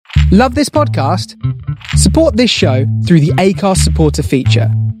Love this podcast? Support this show through the Acast supporter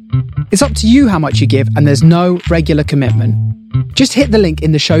feature. It's up to you how much you give, and there's no regular commitment. Just hit the link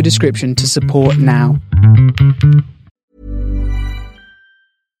in the show description to support now.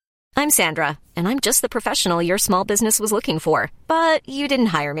 I'm Sandra, and I'm just the professional your small business was looking for. But you didn't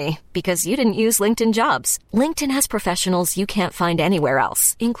hire me because you didn't use LinkedIn Jobs. LinkedIn has professionals you can't find anywhere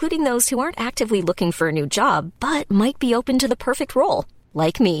else, including those who aren't actively looking for a new job, but might be open to the perfect role,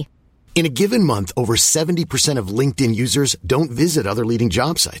 like me. In a given month, over 70% of LinkedIn users don't visit other leading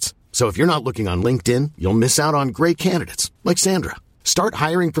job sites. So if you're not looking on LinkedIn, you'll miss out on great candidates like Sandra. Start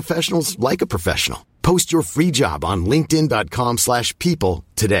hiring professionals like a professional. Post your free job on linkedin.com/people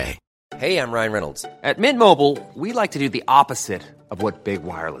today. Hey, I'm Ryan Reynolds. At Mint Mobile, we like to do the opposite of what Big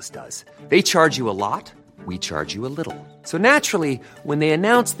Wireless does. They charge you a lot, we charge you a little. So naturally, when they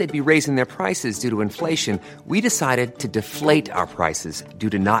announced they'd be raising their prices due to inflation, we decided to deflate our prices due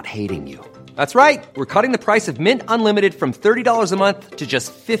to not hating you. That's right. We're cutting the price of Mint Unlimited from $30 a month to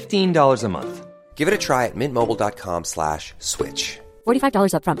just $15 a month. Give it a try at mintmobile.com/switch.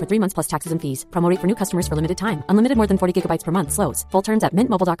 $45 up front for 3 months plus taxes and fees. Promo rate for new customers for limited time. Unlimited more than 40 gigabytes per month. Slows full terms at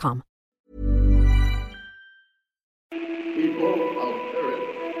mintmobile.com. People of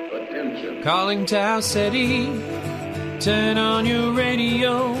Earth, attention. Calling Tau City, turn on your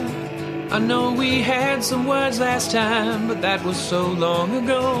radio. I know we had some words last time, but that was so long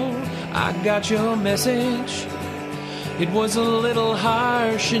ago. I got your message. It was a little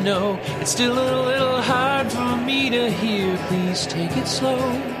harsh, you know. It's still a little hard for me to hear. Please take it slow.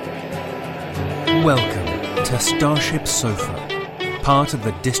 Welcome to StarShipSofa, part of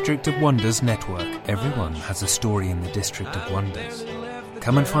the District of Wonders network. Everyone has a story in the District of Wonders.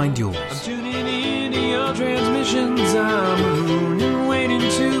 Come and find yours. I'm tuning in to your transmissions. I'm a moon waiting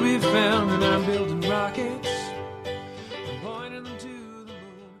to be found, and I'm building rockets. I'm pointing them to the moon.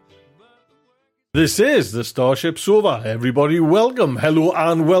 This is the StarShipSofa. Everybody welcome, hello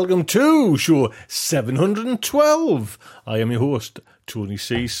and welcome to show 712. I am your host, Tony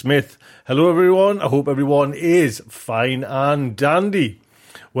C. Smith. Hello everyone, I hope everyone is fine and dandy.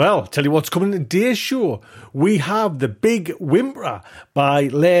 Well, tell you what's coming in today's show. We have The Big Whimperer by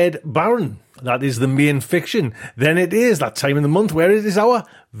Laird Barron. That is the main fiction. Then it is that time of the month where it is our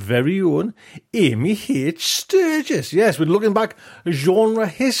very own Amy H. Sturgis. Yes, we're looking back at genre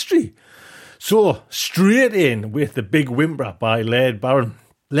history. So, straight in with The Big Whimperer by Laird Barron.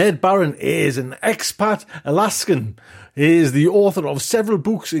 Laird Barron is an expat Alaskan. He is the author of several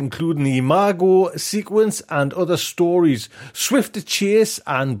books, including the Imago sequence and other stories, Swift to Chase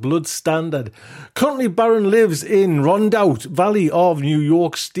and Blood Standard. Currently, Barron lives in Rondout Valley of New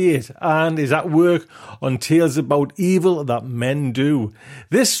York State and is at work on tales about evil that men do.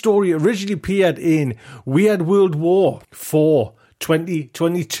 This story originally appeared in Weird World War for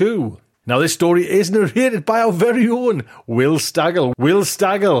 2022. Now, this story is narrated by our very own Will Staggle. Will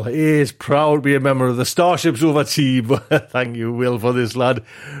Staggle is proud to be a member of the StarShipSofa team. Thank you, Will, for this, lad.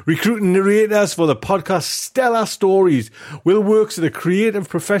 Recruiting narrators for the podcast Stellar Stories. Will works as a creative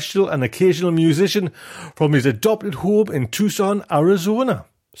professional and occasional musician from his adopted home in Tucson, Arizona.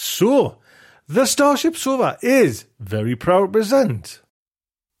 So, the StarShipSofa is very proud to present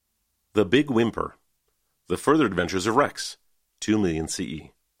The Big Whimper, The Further Adventures of Rex, 2 million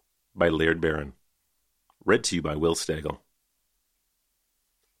CE. By Laird Barron. Read to you by Will Staggle.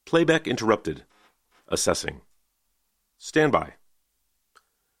 Playback interrupted. Assessing. Standby.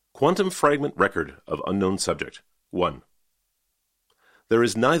 Quantum fragment record of unknown subject. 1. There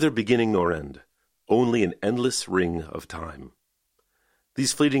is neither beginning nor end, only an endless ring of time.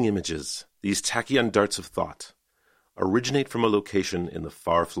 These fleeting images, these tachyon darts of thought, originate from a location in the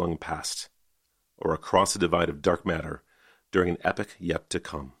far-flung past, or across a divide of dark matter during an epoch yet to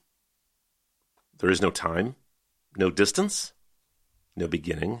come. There is no time, no distance, no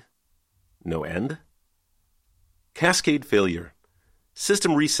beginning, no end. Cascade failure.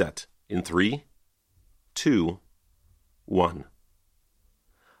 System reset in 3, 2, 1.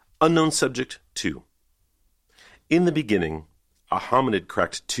 Unknown subject 2. In the beginning, a hominid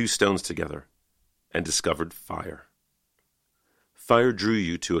cracked 2 stones together and discovered fire. Fire drew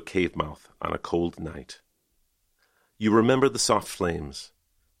you to a cave mouth on a cold night. You remember the soft flames,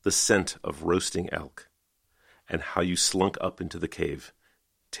 the scent of roasting elk, and how you slunk up into the cave,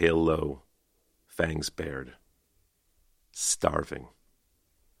 tail low, fangs bared, starving.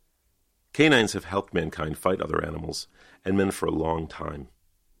 Canines have helped mankind fight other animals and men for a long time.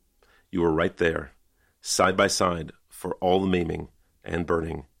 You were right there, side by side, for all the maiming and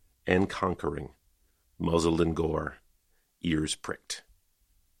burning and conquering, muzzled in gore, ears pricked.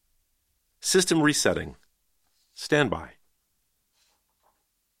 System resetting. Standby.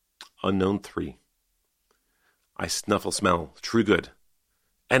 Unknown 3. I snuffle smell, true good.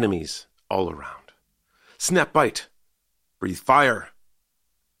 Enemies all around. Snap bite. Breathe fire.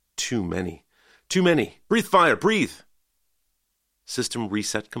 Too many. Too many. Breathe fire. Breathe. System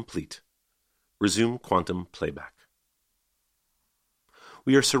reset complete. Resume quantum playback.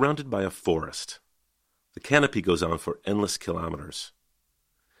 We are surrounded by a forest. The canopy goes on for endless kilometers.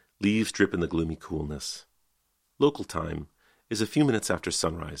 Leaves drip in the gloomy coolness. Local time is a few minutes after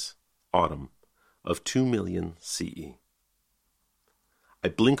sunrise, autumn, of 2 million CE. I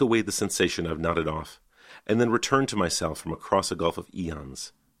blink away the sensation I've nodded off, and then return to myself from across a gulf of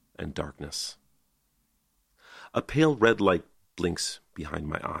eons and darkness. A pale red light blinks behind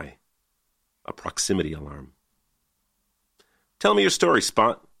my eye. A proximity alarm. "Tell me your story,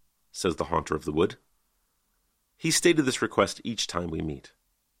 Spot," says the haunter of the wood. He stated this request each time we meet.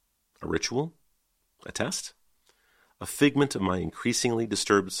 A ritual? A test? A figment of my increasingly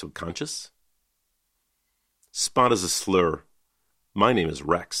disturbed subconscious? Spot is a slur. My name is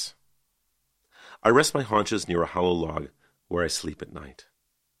Rex. I rest my haunches near a hollow log where I sleep at night.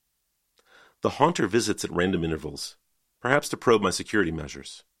 The haunter visits at random intervals, perhaps to probe my security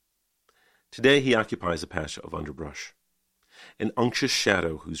measures. Today he occupies a patch of underbrush, an unctuous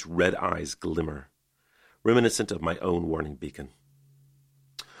shadow whose red eyes glimmer, reminiscent of my own warning beacon.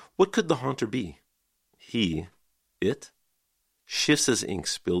 What could the haunter be? It, shifts as ink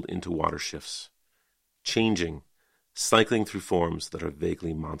spilled into water shifts, changing, cycling through forms that are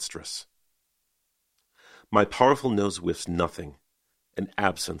vaguely monstrous. My powerful nose whiffs nothing, an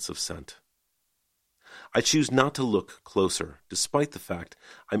absence of scent. I choose not to look closer, despite the fact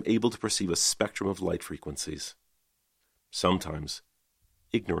I'm able to perceive a spectrum of light frequencies. Sometimes,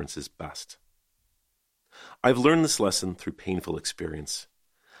 ignorance is best. I've learned this lesson through painful experience.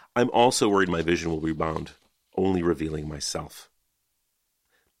 I'm also worried my vision will rebound, only revealing myself.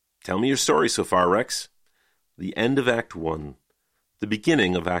 Tell me your story so far, Rex. The end of Act 1, the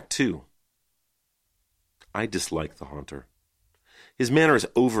beginning of Act 2. I dislike the haunter. His manner is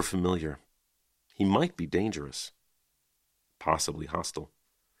overfamiliar. He might be dangerous, possibly hostile,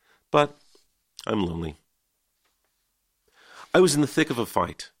 but I'm lonely. I was in the thick of a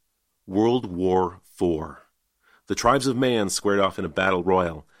fight, World War IV. The tribes of man squared off in a battle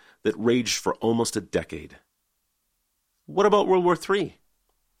royal that raged for almost a decade. What about World War III?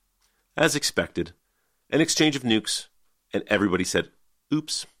 As expected, an exchange of nukes, and everybody said,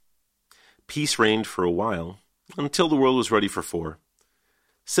 oops. Peace reigned for a while, until the world was ready for 4.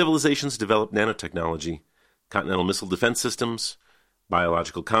 Civilizations developed nanotechnology, continental missile defense systems,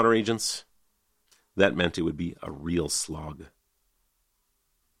 biological counteragents. That meant it would be a real slog.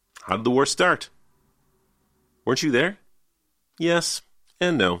 How did the war start? Weren't you there? Yes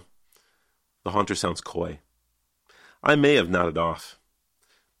and no. The haunter sounds coy. I may have nodded off.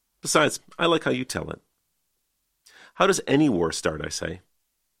 Besides, I like how you tell it. How does any war start, I say?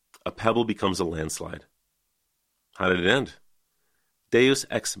 A pebble becomes a landslide. How did it end? Deus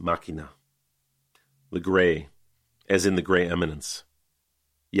ex machina. The gray, as in the gray eminence.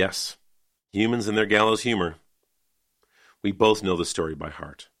 Yes, humans and their gallows humor. We both know the story by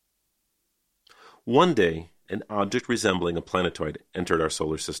heart. One day, an object resembling a planetoid entered our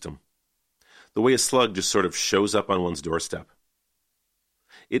solar system. The way a slug just sort of shows up on one's doorstep.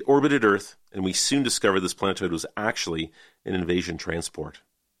 It orbited Earth, and we soon discovered this planetoid was actually an invasion transport.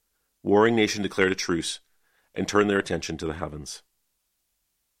 Warring nation declared a truce and turned their attention to the heavens.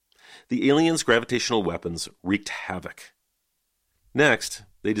 The aliens' gravitational weapons wreaked havoc. Next,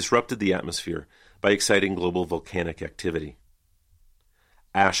 they disrupted the atmosphere by exciting global volcanic activity.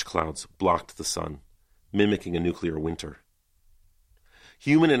 Ash clouds blocked the sun, mimicking a nuclear winter.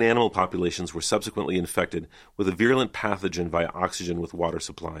 Human and animal populations were subsequently infected with a virulent pathogen via oxygen with water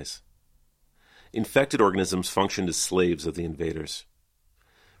supplies. Infected organisms functioned as slaves of the invaders.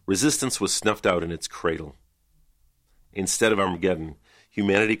 Resistance was snuffed out in its cradle. Instead of Armageddon,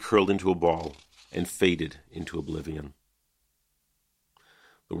 humanity curled into a ball and faded into oblivion.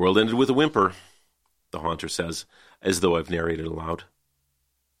 The world ended with a whimper, the haunter says, as though I've narrated aloud.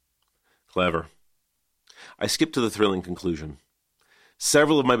 Clever. I skip to the thrilling conclusion.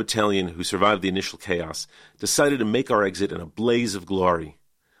 Several of my battalion who survived the initial chaos decided to make our exit in a blaze of glory.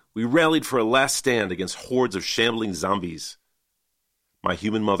 We rallied for a last stand against hordes of shambling zombies. My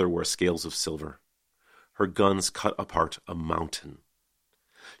human mother wore scales of silver. Her guns cut apart a mountain.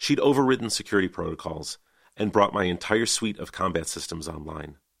 She'd overridden security protocols and brought my entire suite of combat systems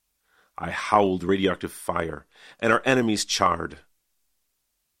online. I howled radioactive fire, and our enemies charred.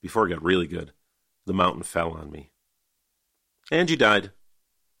 Before it got really good, the mountain fell on me. And you died,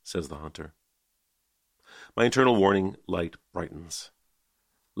 says the haunter. My internal warning light brightens.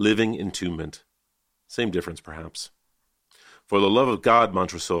 living entombment. Same difference, perhaps. For the love of God,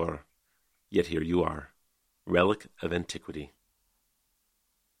 Montresor, yet here you are, relic of antiquity.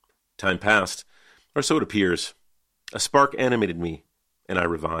 Time passed, or so it appears. A spark animated me, and I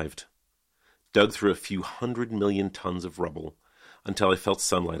revived. Dug through a few 100 million tons of rubble until I felt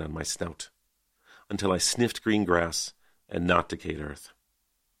sunlight on my snout, until I sniffed green grass and not decayed earth.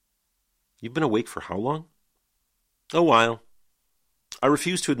 You've been awake for how long? A while. I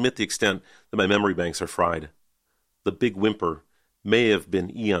refuse to admit the extent that my memory banks are fried. The big whimper may have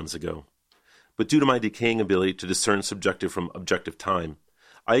been eons ago, but due to my decaying ability to discern subjective from objective time,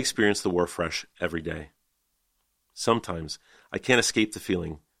 I experience the war fresh every day. Sometimes I can't escape the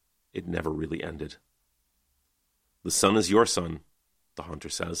feeling it never really ended. The sun is your sun, the haunter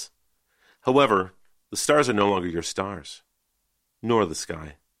says. However, the stars are no longer your stars, nor the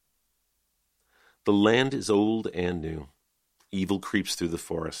sky. The land is old and new. Evil creeps through the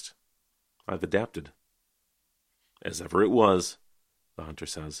forest. I've adapted. As ever it was, the hunter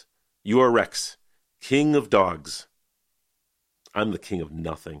says. You are Rex, king of dogs. I'm the king of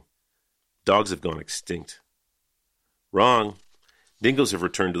nothing. Dogs have gone extinct. Wrong. Dingoes have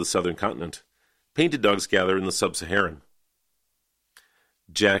returned to the southern continent. Painted dogs gather in the sub-Saharan.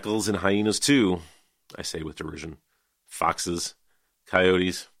 Jackals and hyenas too, I say with derision. Foxes,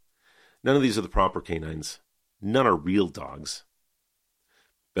 coyotes. None of these are the proper canines. None are real dogs.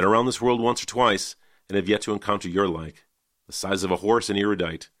 Been around this world once or twice, and have yet to encounter your like, the size of a horse and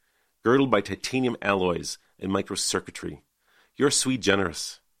erudite, girdled by titanium alloys and microcircuitry. You're sui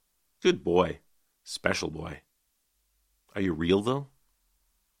generis. Good boy. Special boy. Are you real, though?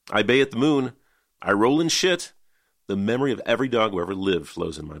 I bay at the moon. I roll in shit. The memory of every dog who ever lived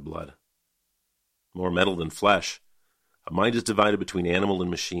flows in my blood. More metal than flesh. A mind is divided between animal and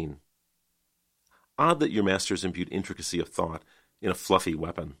machine. Odd that your masters impute intricacy of thought in a fluffy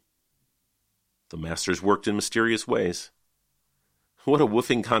weapon. The masters worked in mysterious ways. What a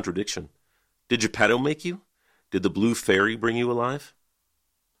woofing contradiction. Did Geppetto make you? Did the blue fairy bring you alive?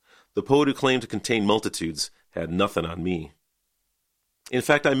 The poet who claimed to contain multitudes had nothing on me. In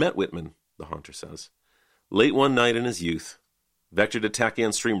fact, I met Whitman, the haunter says, late one night in his youth, vectored a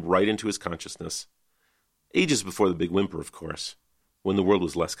tachyon stream right into his consciousness. Ages before the big whimper, of course, when the world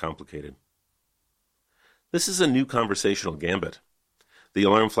was less complicated. This is a new conversational gambit. The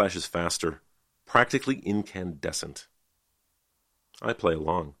alarm flashes faster, practically incandescent. I play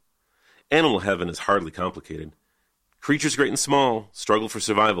along. Animal heaven is hardly complicated. Creatures great and small struggle for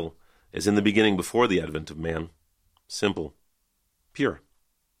survival, as in the beginning before the advent of man. Simple. Pure.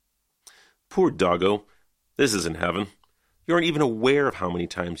 Poor doggo, this isn't heaven. You aren't even aware of how many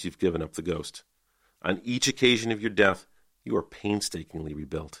times you've given up the ghost. On each occasion of your death, you are painstakingly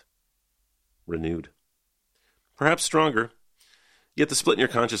rebuilt. Renewed. Perhaps stronger, yet the split in your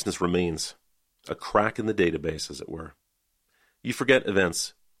consciousness remains. A crack in the database, as it were. You forget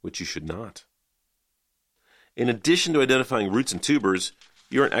events which you should not. In addition to identifying roots and tubers,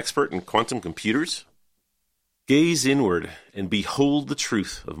 you're an expert in quantum computers? Gaze inward and behold the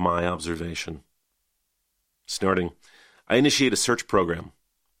truth of my observation. Snorting, I initiate a search program.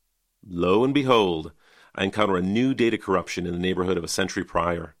 Lo and behold, I encounter a new data corruption in the neighborhood of a century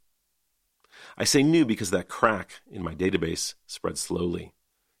prior. I say new because that crack in my database spreads slowly,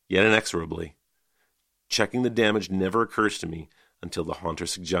 yet inexorably. Checking the damage never occurs to me until the haunter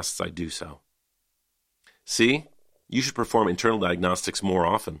suggests I do so. See, you should perform internal diagnostics more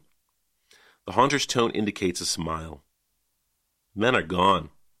often. The haunter's tone indicates a smile. Men are gone.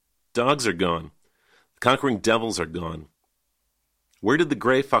 Dogs are gone. The conquering devils are gone. Where did the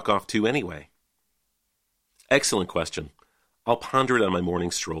gray fuck off to anyway? Excellent question. I'll ponder it on my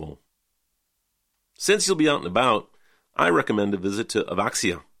morning stroll. Since you'll be out and about, I recommend a visit to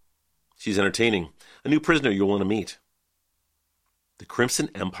Avaxia. She's entertaining. A new prisoner you'll want to meet. The Crimson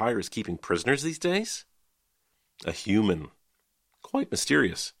Empire is keeping prisoners these days? A human. Quite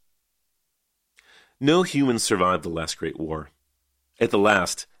mysterious. No humans survived the last Great War. At the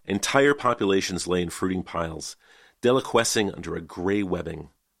last, entire populations lay in fruiting piles, deliquescing under a gray webbing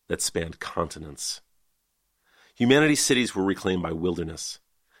that spanned continents. Humanity's cities were reclaimed by wilderness,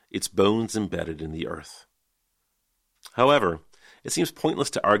 its bones embedded in the earth. However, it seems pointless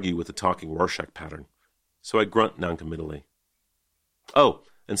to argue with the talking Rorschach pattern, so I grunt noncommittally. Oh,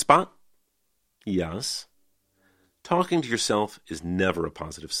 and Spot? Yes. Talking to yourself is never a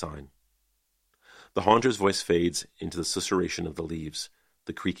positive sign. The haunter's voice fades into the susurration of the leaves,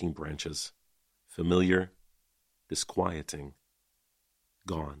 the creaking branches. Familiar, disquieting,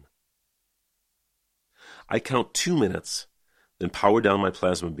 gone. I count 2 minutes, then power down my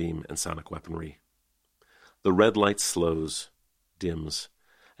plasma beam and sonic weaponry. The red light slows, dims.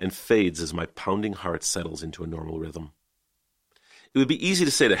 and fades as my pounding heart settles into a normal rhythm. It would be easy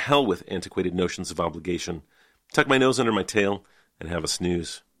to say to hell with antiquated notions of obligation, tuck my nose under my tail, and have a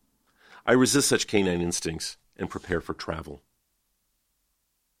snooze. I resist such canine instincts and prepare for travel.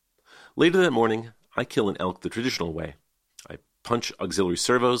 Later that morning, I kill an elk the traditional way. I punch auxiliary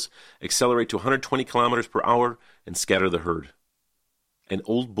servos, accelerate to 120 kilometers per hour, and scatter the herd. An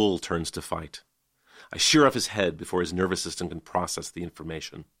old bull turns to fight. I shear off his head before his nervous system can process the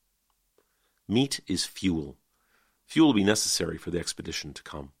information. Meat is fuel. Fuel will be necessary for the expedition to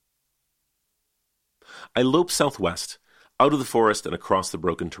come. I lope southwest, out of the forest and across the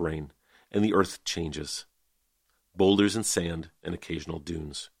broken terrain, and the earth changes. Boulders and sand and occasional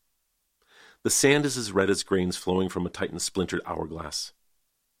dunes. The sand is as red as grains flowing from a tightened splintered hourglass.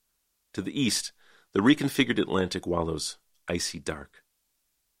 To the east, the reconfigured Atlantic wallows, icy dark.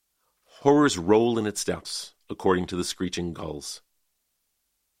 Horrors roll in its depths, according to the screeching gulls.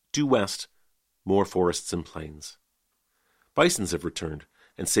 Due west, more forests and plains. Bisons have returned,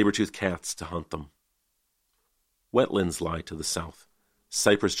 and saber-toothed cats to hunt them. Wetlands lie to the south,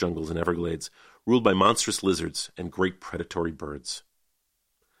 cypress jungles and everglades, ruled by monstrous lizards and great predatory birds.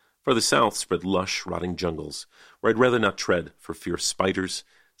 Farther south spread lush, rotting jungles, where I'd rather not tread for fear of spiders,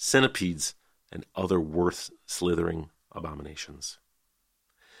 centipedes, and other worth-slithering abominations.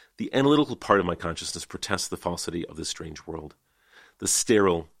 The analytical part of my consciousness protests the falsity of this strange world, the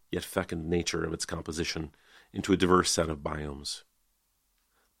sterile yet fecund nature of its composition into a diverse set of biomes.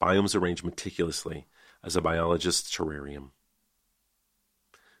 Biomes arranged meticulously as a biologist's terrarium.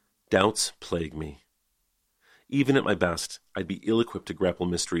 Doubts plague me. Even at my best, I'd be ill-equipped to grapple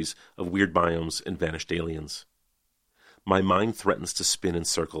mysteries of weird biomes and vanished aliens. My mind threatens to spin in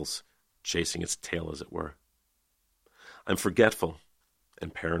circles, chasing its tail, as it were. I'm forgetful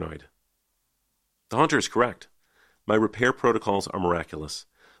and paranoid. The hunter is correct. My repair protocols are miraculous,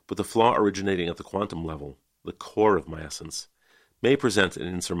 but the flaw originating at the quantum level, the core of my essence, may present an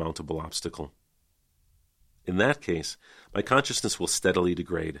insurmountable obstacle. In that case, my consciousness will steadily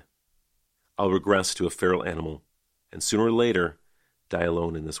degrade. I'll regress to a feral animal, and sooner or later, die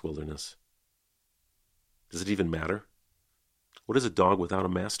alone in this wilderness. Does it even matter? What is a dog without a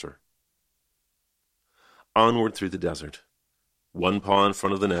master? Onward through the desert, one paw in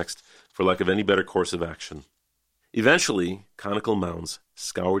front of the next, for lack of any better course of action. Eventually, conical mounds,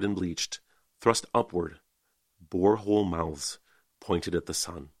 scoured and bleached, thrust upward, borehole mouths pointed at the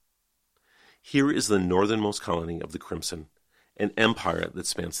sun. Here is the northernmost colony of the Crimson, an empire that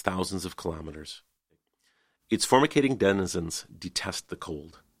spans thousands of kilometers. Its formicating denizens detest the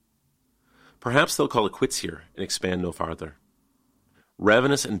cold. Perhaps they'll call it quits here and expand no farther.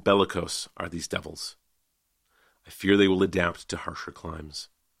 Ravenous and bellicose are these devils. I fear they will adapt to harsher climes,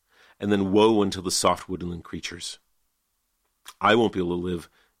 and then woe unto the soft woodland creatures. I won't be able to live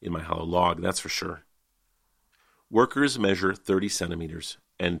in my hollow log, that's for sure. Workers measure 30 centimeters,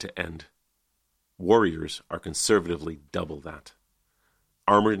 end to end. Warriors are conservatively double that,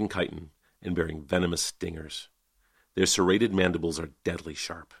 armored in chitin and bearing venomous stingers. Their serrated mandibles are deadly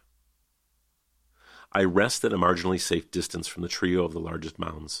sharp. I rest at a marginally safe distance from the trio of the largest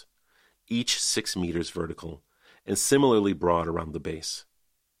mounds, each 6 meters vertical and similarly broad around the base.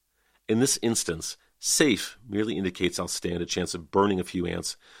 In this instance, safe merely indicates I'll stand a chance of burning a few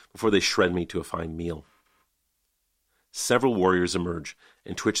ants before they shred me to a fine meal. Several warriors emerge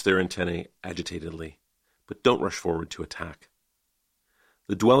and twitch their antennae agitatedly, but don't rush forward to attack.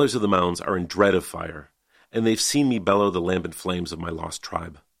 The dwellers of the mounds are in dread of fire, and they've seen me bellow the lambent flames of my lost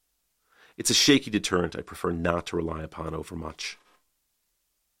tribe. It's a shaky deterrent I prefer not to rely upon overmuch.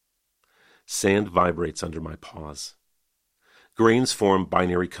 Sand vibrates under my paws. Grains form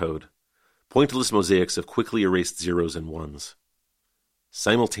binary code, pointless mosaics of quickly erased zeros and ones.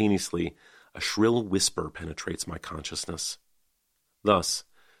 Simultaneously, a shrill whisper penetrates my consciousness. Thus,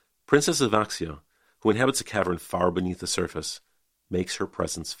 Princess Avaxia, who inhabits a cavern far beneath the surface, makes her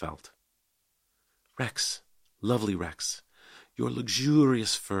presence felt. Rex, lovely Rex, your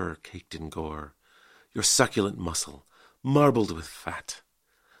luxurious fur caked in gore, your succulent muscle marbled with fat.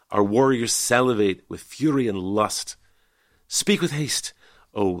 Our warriors salivate with fury and lust. Speak with haste,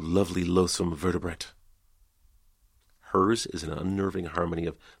 O lovely loathsome vertebrate. Hers is an unnerving harmony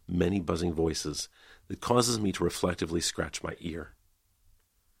of many buzzing voices that causes me to reflectively scratch my ear.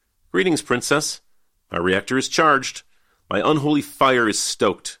 Greetings, Princess. My reactor is charged. My unholy fire is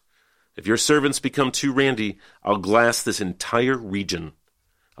stoked. If your servants become too randy, I'll glass this entire region.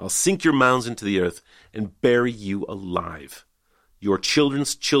 I'll sink your mounds into the earth and bury you alive. Your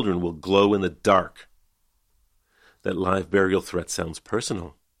children's children will glow in the dark. That live burial threat sounds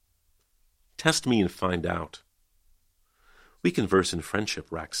personal. Test me and find out. We converse in friendship,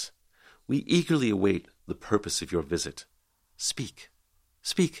 Rex. We eagerly await the purpose of your visit. Speak.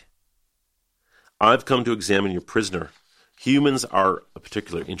 Speak. I've come to examine your prisoner. Humans are a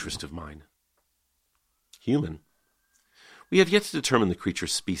particular interest of mine. Human? We have yet to determine the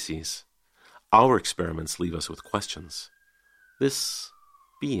creature's species. Our experiments leave us with questions. This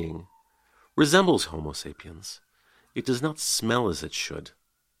being resembles Homo sapiens. It does not smell as it should.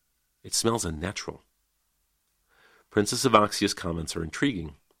 It smells unnatural. Princess Avaxia's comments are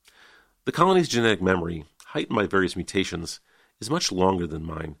intriguing. The colony's genetic memory, heightened by various mutations, is much longer than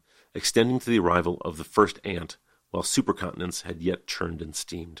mine, extending to the arrival of the first ant while supercontinents had yet churned and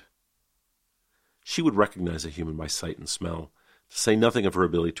steamed. She would recognize a human by sight and smell, to say nothing of her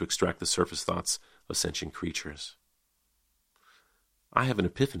ability to extract the surface thoughts of sentient creatures. I have an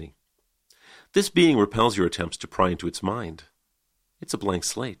epiphany. This being repels your attempts to pry into its mind. It's a blank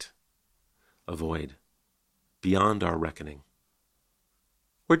slate. A void. Beyond our reckoning.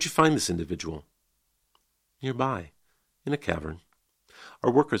 Where'd you find this individual? Nearby, in a cavern.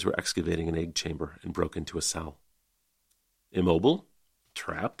 Our workers were excavating an egg chamber and broke into a cell. Immobile?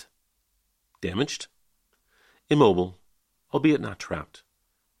 Trapped? Damaged? Immobile, albeit not trapped.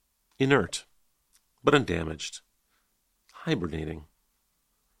 Inert, but undamaged. Hibernating.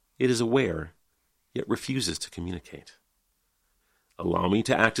 It is aware, yet refuses to communicate. Allow me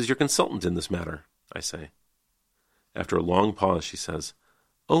to act as your consultant in this matter, I say. After a long pause, she says,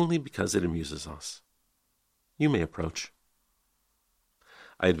 only because it amuses us. You may approach.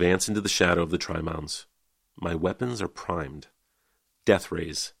 I advance into the shadow of the tri-mounds. My weapons are primed. Death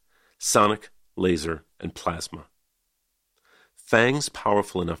rays, sonic, laser, and plasma. Fangs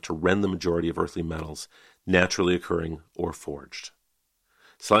powerful enough to rend the majority of earthly metals, naturally occurring or forged.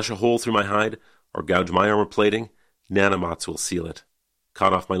 Slash a hole through my hide, or gouge my armor plating, nanobots will seal it.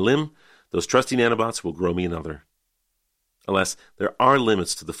 Cut off my limb, those trusty nanobots will grow me another. Alas, there are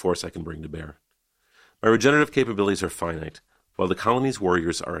limits to the force I can bring to bear. My regenerative capabilities are finite, while the colony's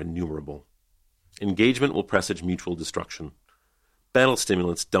warriors are innumerable. Engagement will presage mutual destruction. Battle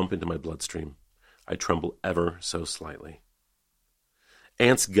stimulants dump into my bloodstream. I tremble ever so slightly.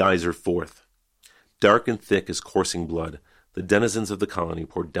 Ants geyser forth. Dark and thick as coursing blood, the denizens of the colony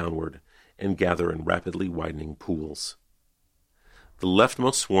pour downward and gather in rapidly widening pools. The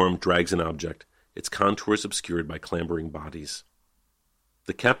leftmost swarm drags an object, its contours obscured by clambering bodies.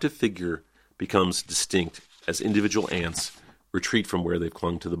 The captive figure becomes distinct as individual ants retreat from where they've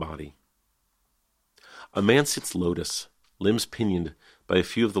clung to the body. A man sits lotus, limbs pinioned by a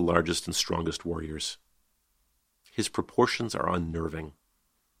few of the largest and strongest warriors. His proportions are unnerving.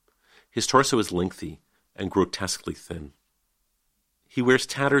 His torso is lengthy and grotesquely thin. He wears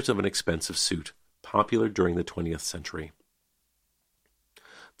tatters of an expensive suit, popular during the 20th century.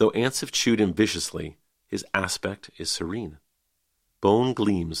 Though ants have chewed him viciously, his aspect is serene. Bone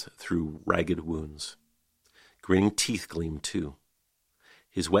gleams through ragged wounds. Grinning teeth gleam too.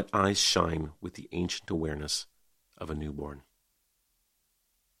 His wet eyes shine with the ancient awareness of a newborn.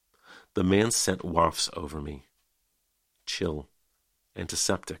 The man's scent wafts over me. Chill,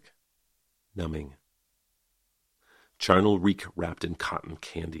 antiseptic, numbing. Charnel reek wrapped in cotton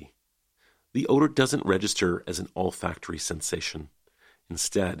candy. The odor doesn't register as an olfactory sensation.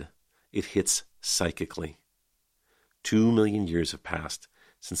 Instead, it hits psychically. 2 million years have passed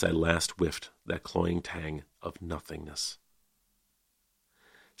since I last whiffed that cloying tang of nothingness.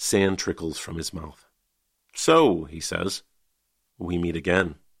 Sand trickles from his mouth. So, he says, we meet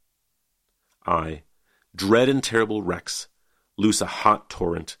again. I, dread and terrible Rex, loose a hot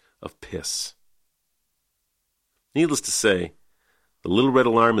torrent of piss. Needless to say, the little red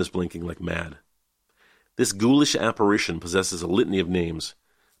alarm is blinking like mad. This ghoulish apparition possesses a litany of names,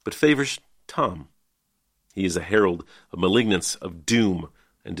 but favors Tom. He is a herald of malignance, of doom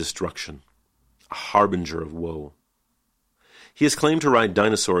and destruction, a harbinger of woe. He has claimed to ride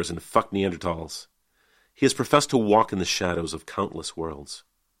dinosaurs and fuck Neanderthals. He has professed to walk in the shadows of countless worlds.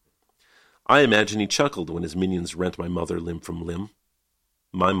 I imagine he chuckled when his minions rent my mother limb from limb.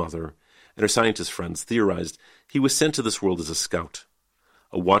 My mother and her scientist friends theorized he was sent to this world as a scout,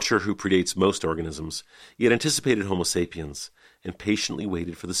 a watcher who predates most organisms, yet anticipated Homo sapiens and patiently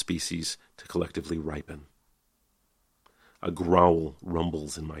waited for the species to collectively ripen. A growl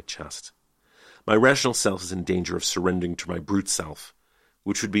rumbles in my chest. My rational self is in danger of surrendering to my brute self,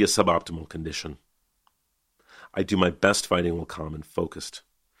 which would be a suboptimal condition. I do my best fighting while calm and focused.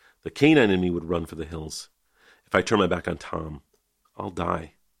 The canine in me would run for the hills. If I turn my back on Tom, I'll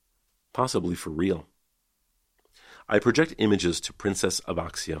die. Possibly for real. I project images to Princess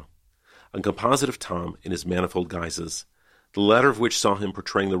Avaxia, a composite of Tom in his manifold guises, the latter of which saw him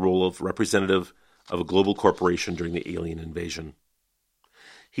portraying the role of representative of a global corporation during the alien invasion.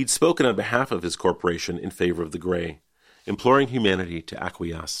 He'd spoken on behalf of his corporation in favor of the Grey, imploring humanity to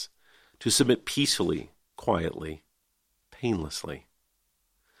acquiesce, to submit peacefully, quietly, painlessly.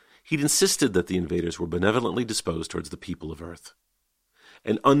 He'd insisted that the invaders were benevolently disposed towards the people of Earth.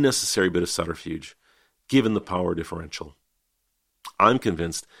 An unnecessary bit of subterfuge, given the power differential. I'm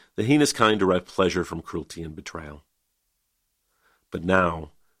convinced that he and his kind derived pleasure from cruelty and betrayal. But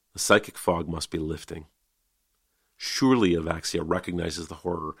now, the psychic fog must be lifting. Surely Avaxia recognizes the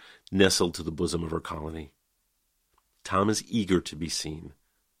horror nestled to the bosom of her colony. Tom is eager to be seen,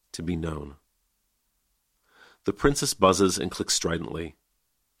 to be known. The princess buzzes and clicks stridently.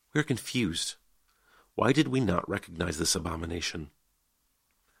 We are confused. Why did we not recognize this abomination?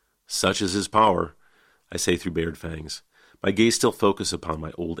 Such is his power, I say through bared fangs, my gaze still focused upon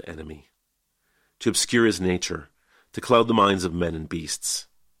my old enemy. To obscure his nature, to cloud the minds of men and beasts.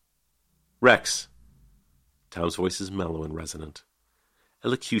 Rex. Tom's voice is mellow and resonant.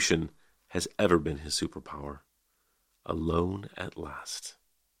 Elocution has ever been his superpower. Alone at last.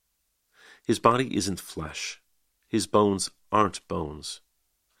 His body isn't flesh. His bones aren't bones.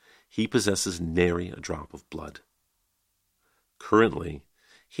 He possesses nary a drop of blood. Currently,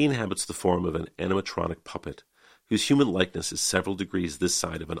 he inhabits the form of an animatronic puppet whose human likeness is several degrees this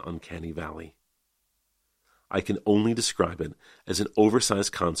side of an uncanny valley. I can only describe it as an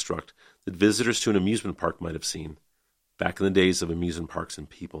oversized construct that visitors to an amusement park might have seen, back in the days of amusement parks and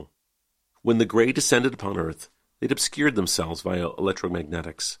people. When the Grey descended upon Earth, they'd obscured themselves via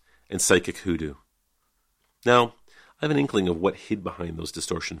electromagnetics and psychic hoodoo. Now, I have an inkling of what hid behind those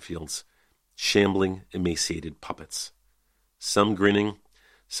distortion fields. Shambling, emaciated puppets. Some grinning,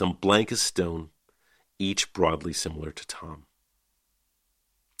 some blank as stone, each broadly similar to Tom.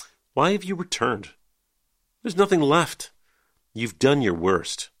 Why have you returned? There's nothing left. You've done your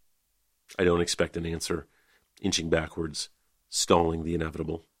worst. I don't expect an answer, inching backwards, stalling the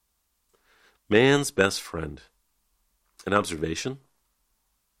inevitable. Man's best friend. An observation?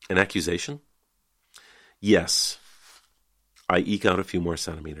 An accusation? Yes. I eke out a few more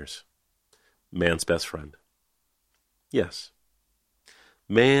centimeters. Man's best friend. Yes.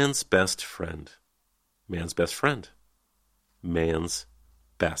 Man's best friend. Man's best friend. Man's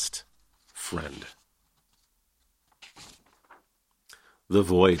best friend. The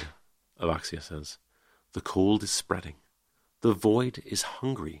void, Avaxia says. The cold is spreading. The void is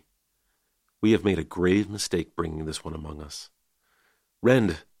hungry. We have made a grave mistake bringing this one among us.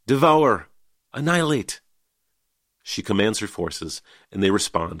 Rend, devour, annihilate. She commands her forces, and they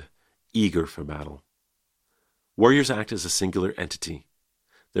respond, eager for battle. Warriors act as a singular entity.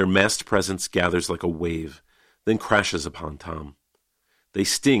 Their massed presence gathers like a wave, then crashes upon Tom. They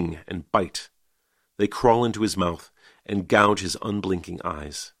sting and bite. They crawl into his mouth and gouge his unblinking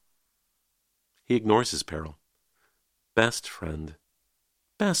eyes. He ignores his peril. Best friend.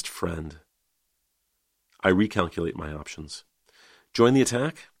 Best friend. I recalculate my options. Join the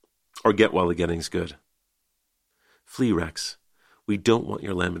attack, or get while the getting's good. Flee, Rex. We don't want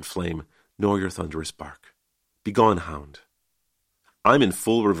your lambent flame, nor your thunderous bark. Begone, hound. I'm in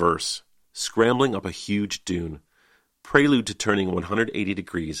full reverse, scrambling up a huge dune, prelude to turning 180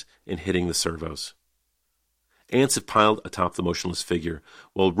 degrees and hitting the servos. Ants have piled atop the motionless figure,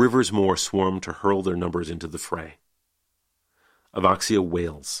 while rivers more swarm to hurl their numbers into the fray. Avaxia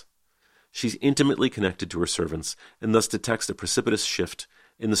wails. She's intimately connected to her servants, and thus detects a precipitous shift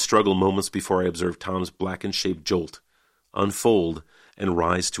in the struggle moments before I observe Tom's blackened-shaped jolt unfold and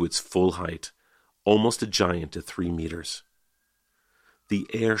rise to its full height, almost a giant at 3 meters. The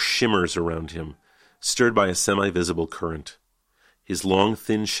air shimmers around him, stirred by a semi-visible current. His long,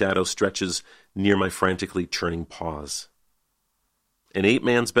 thin shadow stretches near my frantically churning paws. An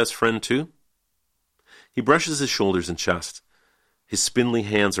ape-man's best friend, too? He brushes his shoulders and chest. His spindly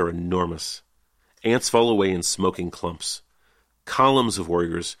hands are enormous. Ants fall away in smoking clumps. Columns of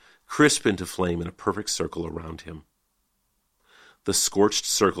warriors crisp into flame in a perfect circle around him. The scorched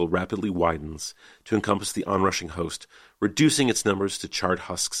circle rapidly widens to encompass the onrushing host, reducing its numbers to charred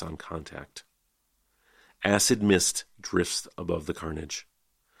husks on contact. Acid mist drifts above the carnage.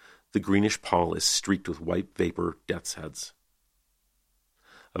 The greenish pall is streaked with white vapor death's heads.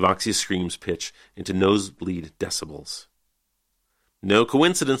 Avaxia's screams pitch into nosebleed decibels. No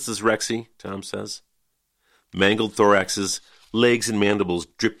coincidences, Rexy, Tom says. Mangled thoraxes, legs and mandibles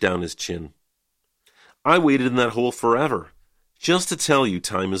drip down his chin. I waited in that hole forever, just to tell you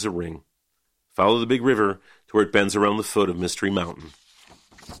time is a ring. Follow the big river to where it bends around the foot of Mystery Mountain.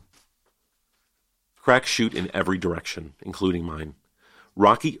 Cracks shoot in every direction, including mine.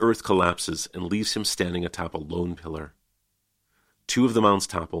 Rocky earth collapses and leaves him standing atop a lone pillar. 2 of the mounds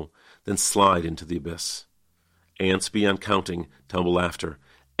topple, then slide into the abyss. Ants beyond counting tumble after,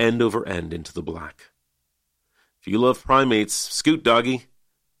 end over end into the black. If you love primates, scoot, doggy.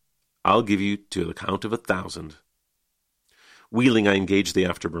 I'll give you to the count of 1,000. Wheeling, I engage the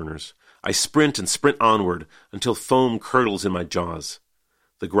afterburners. I sprint and sprint onward until foam curdles in my jaws.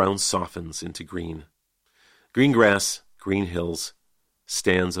 The ground softens into green. Green grass, green hills,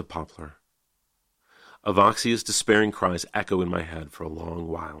 stands of poplar. Avoxia's despairing cries echo in my head for a long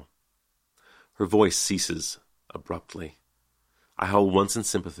while. Her voice ceases abruptly. I howl once in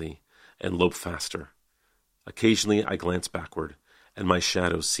sympathy and lope faster. Occasionally I glance backward, and my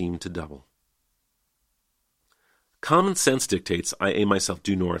shadows seem to double. Common sense dictates I aim myself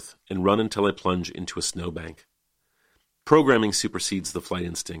due north and run until I plunge into a snowbank. Programming supersedes the flight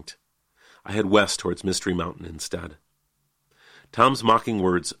instinct. I head west towards Mystery Mountain instead. Tom's mocking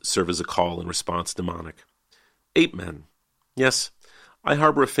words serve as a call and response mnemonic. Ape men. Yes, I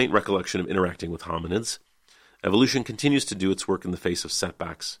harbor a faint recollection of interacting with hominids. Evolution continues to do its work in the face of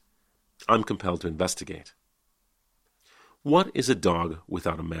setbacks. I'm compelled to investigate. What is a dog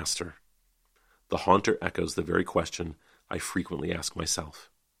without a master? The haunter echoes the very question I frequently ask myself.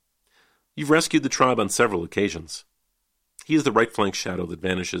 You've rescued the tribe on several occasions. He is the right flank shadow that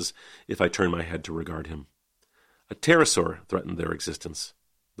vanishes if I turn my head to regard him. A pterosaur threatened their existence.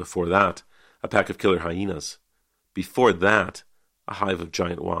 Before that, a pack of killer hyenas. Before that, a hive of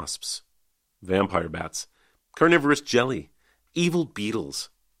giant wasps. Vampire bats, carnivorous jelly, evil beetles,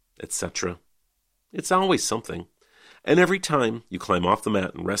 etc. It's always something. And every time you climb off the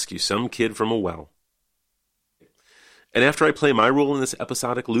mat and rescue some kid from a well. And after I play my role in this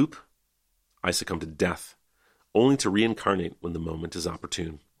episodic loop, I succumb to death, only to reincarnate when the moment is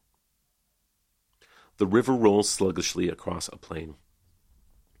opportune. The river rolls sluggishly across a plain.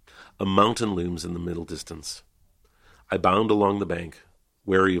 A mountain looms in the middle distance. I bound along the bank,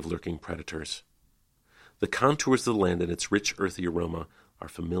 wary of lurking predators. The contours of the land and its rich earthy aroma are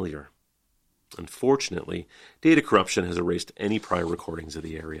familiar. Unfortunately, data corruption has erased any prior recordings of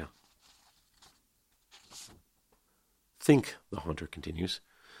the area. Think, the haunter continues.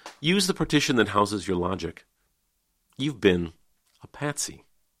 Use the partition that houses your logic. You've been a patsy.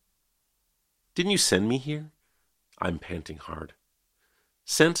 Didn't you send me here? I'm panting hard.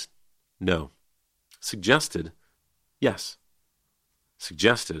 Sent? No. Suggested? Yes.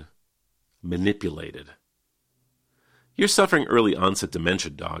 Suggested? Manipulated. You're suffering early onset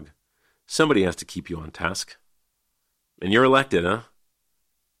dementia, dog. Somebody has to keep you on task. And you're elected, huh?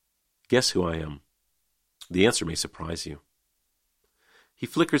 Guess who I am? The answer may surprise you. He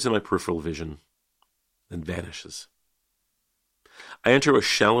flickers in my peripheral vision, then vanishes. I enter a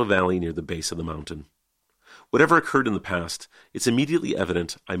shallow valley near the base of the mountain. Whatever occurred in the past, it's immediately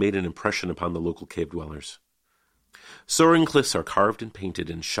evident I made an impression upon the local cave dwellers. Soaring cliffs are carved and painted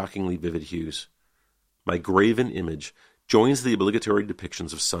in shockingly vivid hues. My graven image joins the obligatory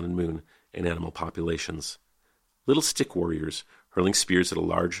depictions of sun and moon and animal populations. Little stick warriors hurling spears at a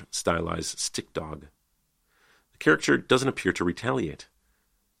large, stylized stick dog. The character doesn't appear to retaliate.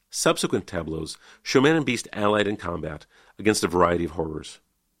 Subsequent tableaus show man and beast allied in combat against a variety of horrors,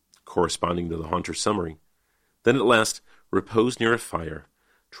 corresponding to the haunter's summary. Then at last repose near a fire,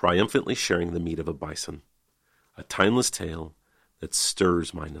 triumphantly sharing the meat of a bison. A timeless tale that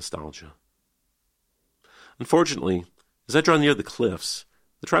stirs my nostalgia. Unfortunately, as I draw near the cliffs,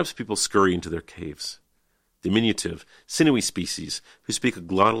 the tribespeople scurry into their caves. Diminutive, sinewy species who speak a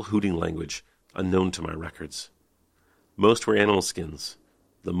glottal hooting language unknown to my records. Most wear animal skins.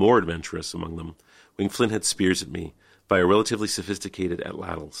 The more adventurous among them wing flint-head spears at me via relatively sophisticated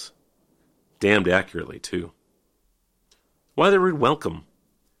atlatls. Damned accurately, too. Why the rude welcome?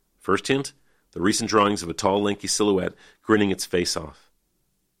 First hint, the recent drawings of a tall, lanky silhouette grinning its face off.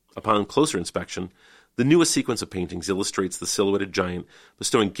 Upon closer inspection, the newest sequence of paintings illustrates the silhouetted giant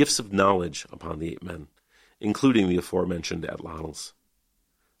bestowing gifts of knowledge upon the ape men, including the aforementioned atlatls.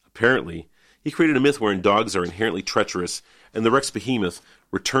 Apparently, he created a myth wherein dogs are inherently treacherous and the Rex Behemoth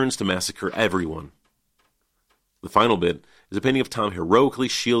returns to massacre everyone. The final bit is a painting of Tom heroically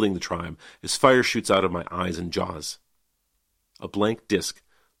shielding the tribe as fire shoots out of my eyes and jaws. A blank disc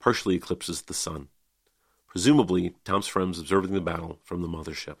partially eclipses the sun. Presumably, Tom's friends observing the battle from the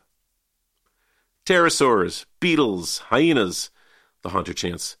mothership. Pterosaurs, beetles, hyenas, the haunter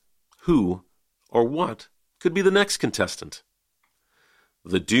chants. Who, or what, could be the next contestant?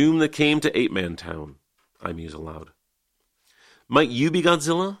 The doom that came to Ape Man Town, I muse aloud. Might you be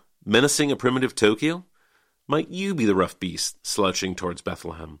Godzilla, menacing a primitive Tokyo? Might you be the rough beast, slouching towards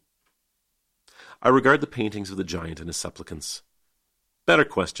Bethlehem? I regard the paintings of the giant and his supplicants. Better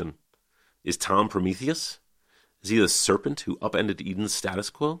question. Is Tom Prometheus? Is he the serpent who upended Eden's status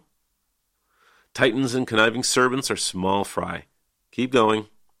quo? Titans and conniving servants are small fry. Keep going.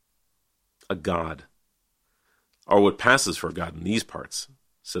 A god. Or what passes for a god in these parts,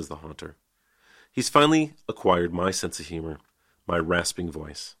 says the haunter. He's finally acquired my sense of humor, my rasping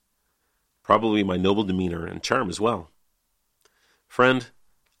voice. Probably my noble demeanor and charm as well. Friend,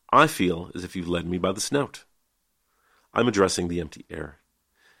 I feel as if you've led me by the snout. I'm addressing the empty air.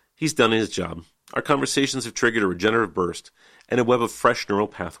 He's done his job. Our conversations have triggered a regenerative burst and a web of fresh neural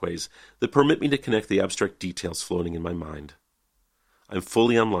pathways that permit me to connect the abstract details floating in my mind. I'm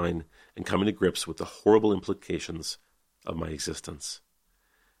fully online and coming to grips with the horrible implications of my existence.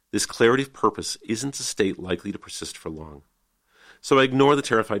 This clarity of purpose isn't a state likely to persist for long. So I ignore the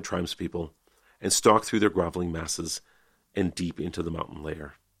terrified tribespeople and stalk through their groveling masses and deep into the mountain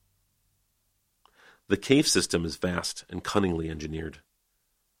lair. The cave system is vast and cunningly engineered.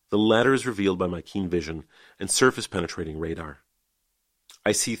 The latter is revealed by my keen vision and surface-penetrating radar.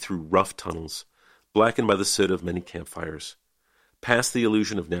 I see through rough tunnels, blackened by the soot of many campfires, past the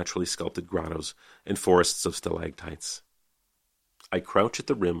illusion of naturally sculpted grottos and forests of stalactites. I crouch at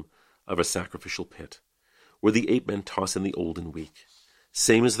the rim of a sacrificial pit, where the ape-men toss in the old and weak,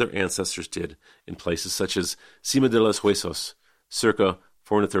 same as their ancestors did in places such as Cima de los Huesos, circa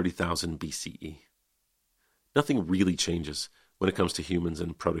 430,000 BCE. Nothing really changes when it comes to humans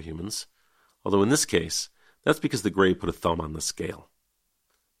and proto-humans, although in this case, that's because the grave put a thumb on the scale.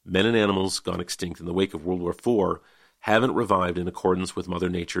 Men and animals gone extinct in the wake of World War IV haven't revived in accordance with Mother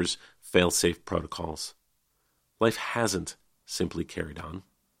Nature's fail-safe protocols. Life hasn't simply carried on.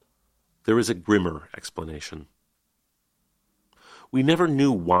 There is a grimmer explanation. We never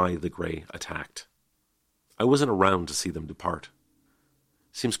knew why the Grey attacked. I wasn't around to see them depart.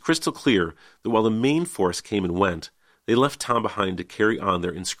 Seems crystal clear that while the main force came and went, they left Tom behind to carry on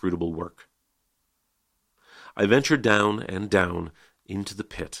their inscrutable work. I ventured down and down into the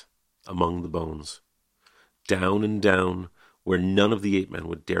pit, among the bones. Down and down, where none of the ape-men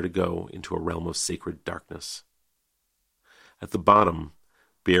would dare to go, into a realm of sacred darkness. At the bottom,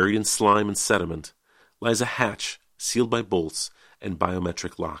 buried in slime and sediment, lies a hatch sealed by bolts and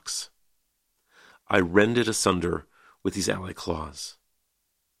biometric locks. I rend it asunder with these ally claws.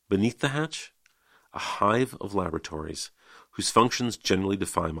 Beneath the hatch, a hive of laboratories whose functions generally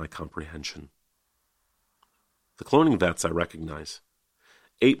defy my comprehension. The cloning vats I recognize.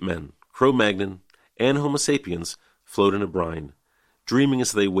 Ape-men, Cro-Magnon, and Homo sapiens float in a brine, dreaming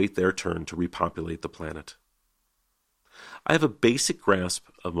as they wait their turn to repopulate the planet. I have a basic grasp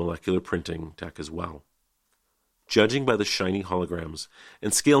of molecular printing tech as well. Judging by the shiny holograms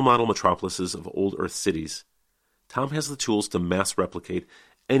and scale model metropolises of old Earth cities, Tom has the tools to mass replicate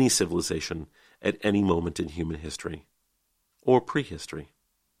any civilization at any moment in human history, or prehistory.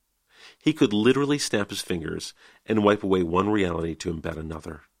 He could literally snap his fingers and wipe away one reality to embed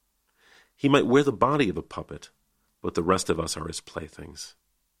another. He might wear the body of a puppet, but the rest of us are his playthings.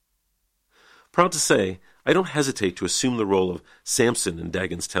 Proud to say, I don't hesitate to assume the role of Samson in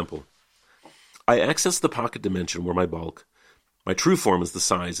Dagon's temple. I access the pocket dimension where my bulk, my true form is the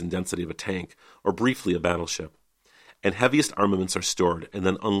size and density of a tank, or briefly a battleship, and heaviest armaments are stored and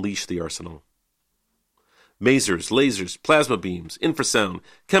then unleash the arsenal. Masers, lasers, plasma beams, infrasound,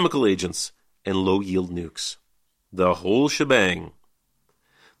 chemical agents, and low-yield nukes. The whole shebang.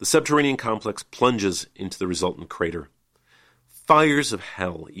 The subterranean complex plunges into the resultant crater. Fires of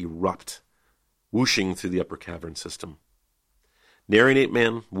hell erupt, whooshing through the upper cavern system. Nary an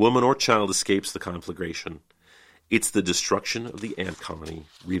ape-man, woman, or child escapes the conflagration. It's the destruction of the ant colony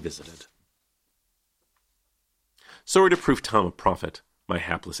revisited. Sorry to prove Tom a prophet, my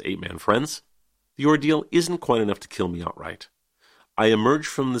hapless ape-man friends. The ordeal isn't quite enough to kill me outright. I emerge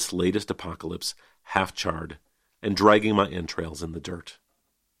from this latest apocalypse half-charred and dragging my entrails in the dirt.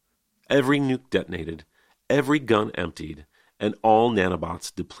 Every nuke detonated, every gun emptied, and all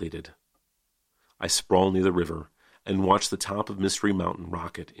nanobots depleted. I sprawl near the river and watch the top of Mystery Mountain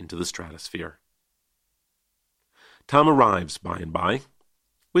rocket into the stratosphere. Tom arrives by and by,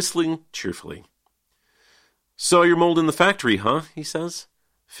 whistling cheerfully. "Saw your mold in the factory, huh?" he says.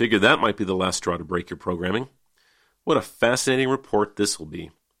 "Figured that might be the last straw to break your programming. What a fascinating report this will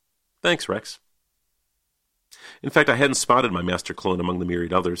be. Thanks, Rex." In fact, I hadn't spotted my master clone among the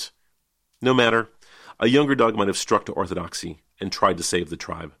myriad others. No matter, a younger dog might have struck to orthodoxy and tried to save the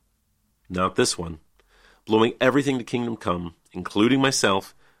tribe. Not this one. Blowing everything to Kingdom Come, including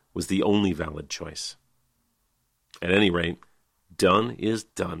myself, was the only valid choice. At any rate, done is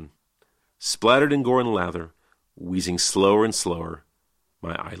done. Splattered in gore and lather, wheezing slower and slower,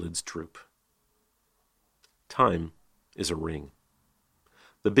 my eyelids droop. Time is a ring.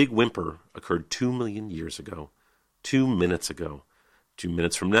 The big whimper occurred 2 million years ago, 2 minutes ago, 2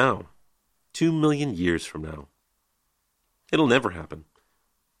 minutes from now, 2 million years from now. It'll never happen.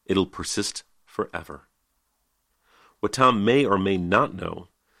 It'll persist forever. What Tom may or may not know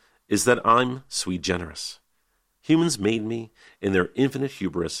is that I'm sui generis. Humans made me, in their infinite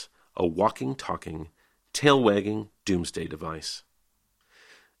hubris, a walking, talking, tail-wagging doomsday device.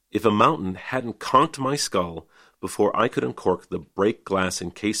 If a mountain hadn't conked my skull before I could uncork the break glass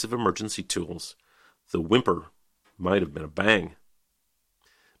in case of emergency tools, the whimper might have been a bang.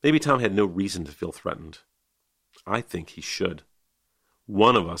 Maybe Tom had no reason to feel threatened. I think he should.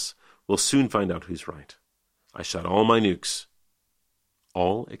 One of us will soon find out who's right. I shot all my nukes.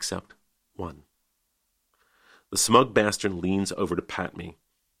 All except one. The smug bastard leans over to pat me.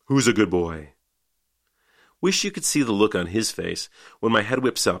 Who's a good boy? Wish you could see the look on his face when my head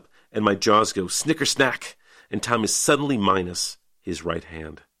whips up and my jaws go snicker-snack and Tom is suddenly minus his right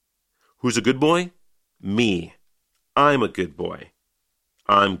hand. Who's a good boy? Me. I'm a good boy.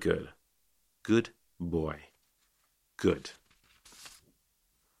 I'm good. Good boy. Good.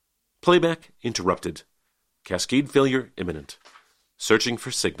 Playback interrupted. Cascade failure imminent. Searching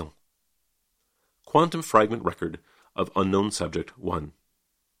for signal. Quantum fragment record of unknown subject 1.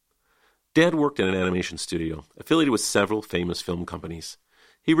 Dad worked in an animation studio, affiliated with several famous film companies.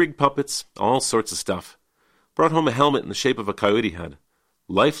 He rigged puppets, all sorts of stuff. Brought home a helmet in the shape of a coyote head.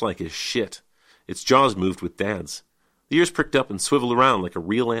 Lifelike as shit. Its jaws moved with Dad's. The ears pricked up and swiveled around like a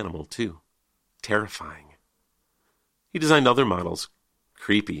real animal, too. Terrifying. He designed other models.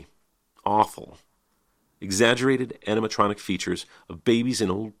 Creepy. Awful. Exaggerated animatronic features of babies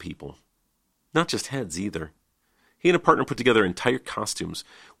and old people. Not just heads, either. He and a partner put together entire costumes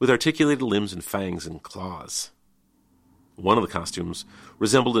with articulated limbs and fangs and claws. One of the costumes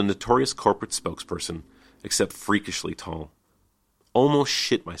resembled a notorious corporate spokesperson, except freakishly tall. Almost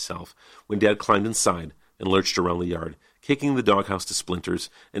shit myself when Dad climbed inside and lurched around the yard, kicking the doghouse to splinters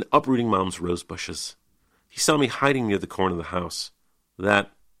and uprooting Mom's rose bushes. He saw me hiding near the corner of the house.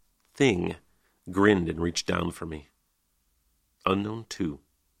 That thing grinned and reached down for me. Unknown 2.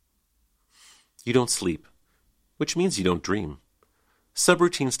 You don't sleep, which means you don't dream.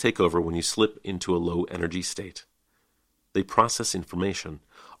 Subroutines take over when you slip into a low-energy state. They process information,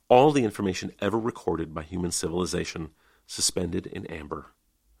 all the information ever recorded by human civilization, suspended in amber.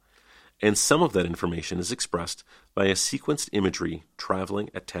 And some of that information is expressed by a sequenced imagery traveling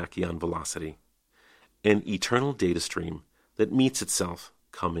at tachyon velocity, an eternal data stream that meets itself,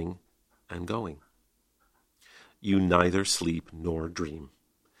 coming and going. You neither sleep nor dream,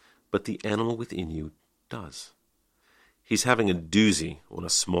 but the animal within you does. He's having a doozy when a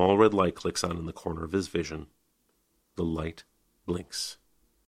small red light clicks on in the corner of his vision. The light blinks.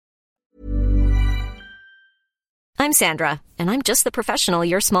 I'm Sandra, and I'm just the professional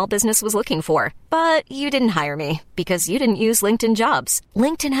your small business was looking for. But you didn't hire me because you didn't use LinkedIn Jobs.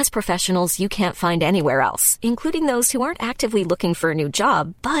 LinkedIn has professionals you can't find anywhere else, including those who aren't actively looking for a new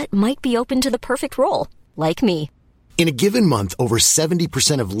job, but might be open to the perfect role, like me. In a given month, over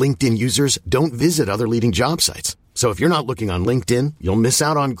 70% of LinkedIn users don't visit other leading job sites. So if you're not looking on LinkedIn, you'll miss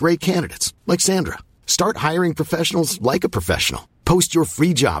out on great candidates like Sandra. Start hiring professionals like a professional. Post your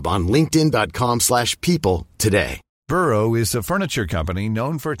free job on linkedin.com/people today. Burrow is a furniture company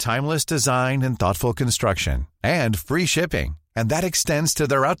known for timeless design and thoughtful construction and free shipping, and that extends to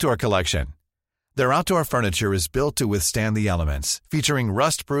their outdoor collection. Their outdoor furniture is built to withstand the elements, featuring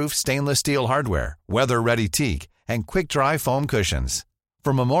rust-proof stainless steel hardware, weather-ready teak, and quick-dry foam cushions.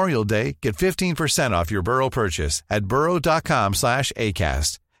 For Memorial Day, get 15% off your Burrow purchase at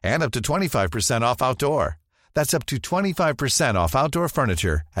burrow.com/ACAST and up to 25% off outdoor. That's up to 25% off outdoor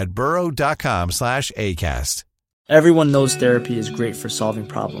furniture at burrow.com/ACAST. Everyone knows therapy is great for solving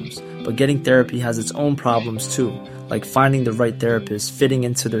problems, but getting therapy has its own problems too, like finding the right therapist, fitting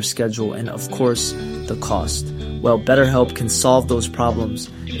into their schedule, and of course, the cost. Well, BetterHelp can solve those problems.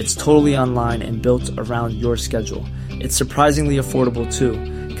 It's totally online and built around your schedule. It's surprisingly affordable too.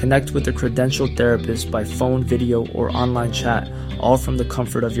 Connect with a credentialed therapist by phone, video, or online chat, all from the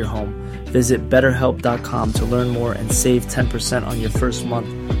comfort of your home. Visit BetterHelp.com to learn more and save 10% on your first month.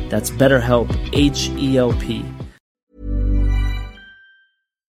 That's BetterHelp, H-E-L-P.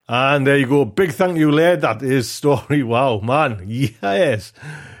 And there you go. Big thank you, Laird. That is story. Wow, man. Yes.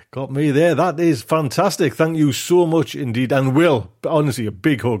 Got me there. That is fantastic. Thank you so much indeed. And Will, honestly, a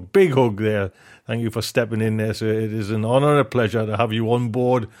big hug there. Thank you for stepping in there, sir. It is an honour and a pleasure to have you on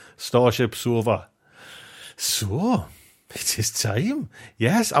board StarShipSofa. So, it is time.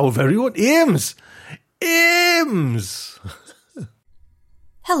 Yes, our very own Ames. Ames!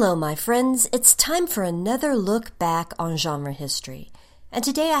 Hello, my friends. It's time for another look back on genre history. And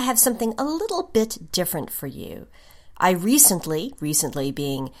today I have something a little bit different for you. I recently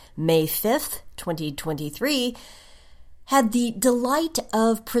being May 5th, 2023, had the delight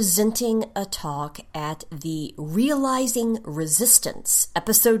of presenting a talk at the Realizing Resistance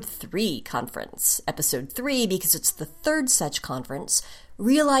Episode 3 conference. Episode 3 because it's the third such conference,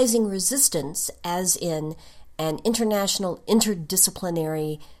 Realizing Resistance as in an international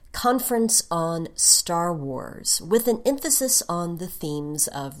interdisciplinary conference on Star Wars, with an emphasis on the themes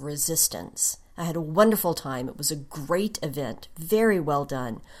of resistance. I had a wonderful time. It was a great event, very well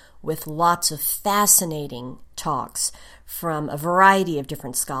done, with lots of fascinating talks from a variety of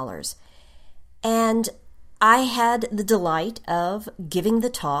different scholars. And I had the delight of giving the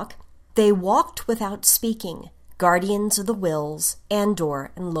talk, They Walked Without Speaking, Guardians of the Wills,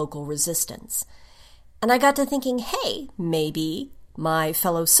 Andor, and Local Resistance. And I got to thinking, hey, maybe my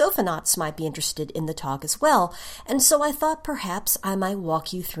fellow Sofanauts might be interested in the talk as well, and so I thought perhaps I might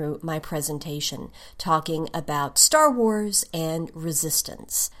walk you through my presentation, talking about Star Wars and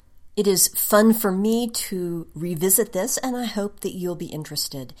resistance. It is fun for me to revisit this, and I hope that you'll be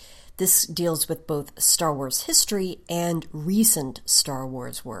interested. This deals with both Star Wars history and recent Star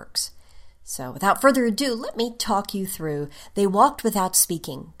Wars works. So without further ado, let me talk you through They Walked Without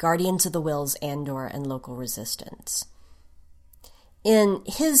Speaking, Guardians of the Wills, Andor, and Local Resistance. In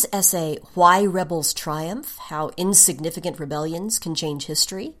his essay, Why Rebels Triumph, How Insignificant Rebellions Can Change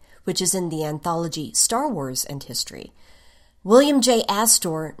History, which is in the anthology Star Wars and History, William J.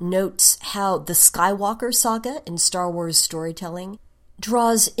 Astor notes how the Skywalker saga in Star Wars storytelling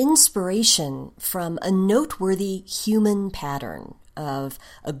draws inspiration from a noteworthy human pattern of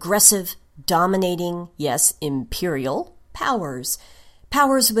aggressive, dominating, yes, imperial powers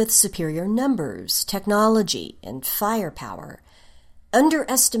with superior numbers, technology, and firepower,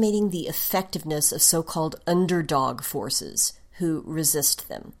 underestimating the effectiveness of so-called underdog forces who resist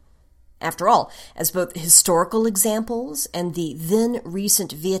them. After all, as both historical examples and the then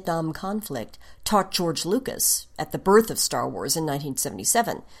recent Vietnam conflict taught George Lucas at the birth of Star Wars in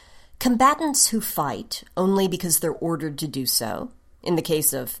 1977, combatants who fight only because they're ordered to do so, in the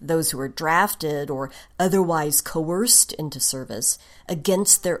case of those who are drafted or otherwise coerced into service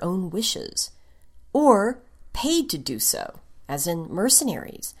against their own wishes, or paid to do so, as in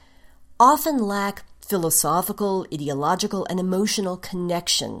mercenaries, often lack philosophical, ideological, and emotional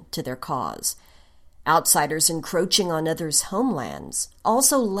connection to their cause. Outsiders encroaching on others' homelands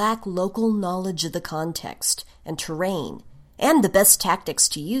also lack local knowledge of the context and terrain and the best tactics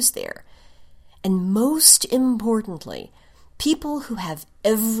to use there. And most importantly, people who have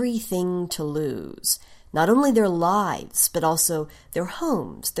everything to lose, not only their lives, but also their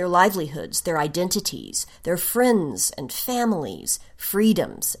homes, their livelihoods, their identities, their friends and families,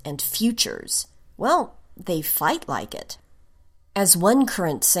 freedoms and futures. Well, they fight like it. As one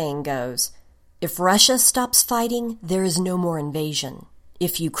current saying goes, if Russia stops fighting, there is no more invasion.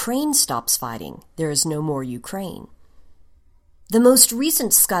 If Ukraine stops fighting, there is no more Ukraine. The most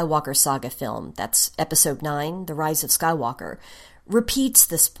recent Skywalker saga film, that's Episode 9, The Rise of Skywalker, repeats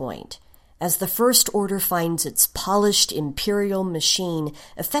this point, as the First Order finds its polished imperial machine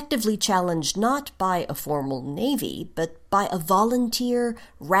effectively challenged not by a formal navy, but by a volunteer,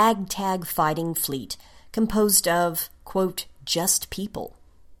 ragtag fighting fleet composed of, quote, just people.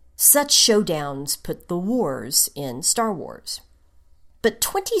 Such showdowns put the wars in Star Wars. But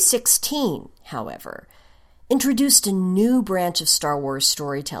 2016, however, introduced a new branch of Star Wars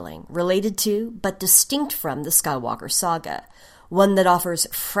storytelling related to, but distinct from, the Skywalker saga, one that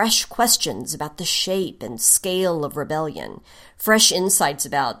offers fresh questions about the shape and scale of rebellion, fresh insights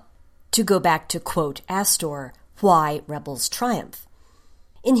about, to go back to quote Astor, why rebels triumph.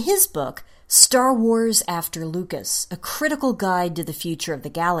 In his book, Star Wars After Lucas, A Critical Guide to the Future of the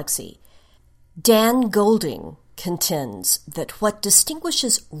Galaxy, Dan Golding contends that what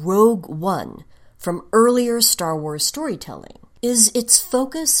distinguishes Rogue One from earlier Star Wars storytelling is its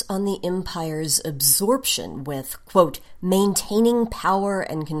focus on the Empire's absorption with, quote, maintaining power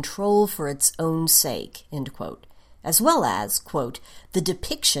and control for its own sake, end quote, as well as, quote, the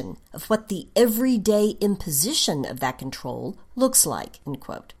depiction of what the everyday imposition of that control looks like, end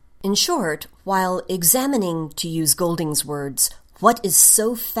quote. In short, while examining, to use Golding's words, what is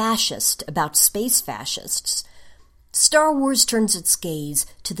so fascist about space fascists, Star Wars turns its gaze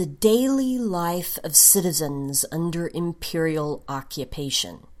to the daily life of citizens under imperial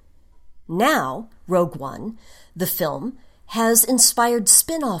occupation. Now, Rogue One, the film, has inspired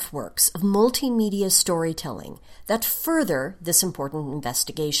spin-off works of multimedia storytelling that further this important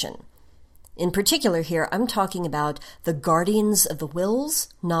investigation. In particular here, I'm talking about The Guardians of the Wills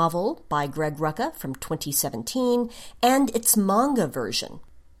novel by Greg Rucka from 2017 and its manga version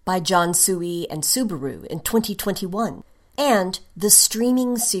by John Sui and Subaru in 2021, and the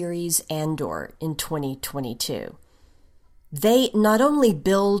streaming series Andor in 2022. They not only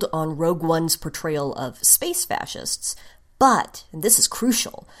build on Rogue One's portrayal of space fascists, but, and this is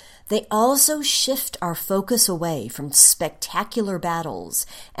crucial, they also shift our focus away from spectacular battles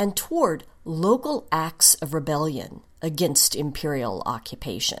and toward local acts of rebellion against imperial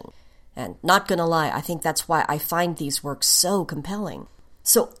occupation. And not gonna lie, I think that's why I find these works so compelling.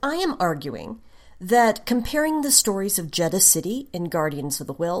 So I am arguing that comparing the stories of Jeddah City in Guardians of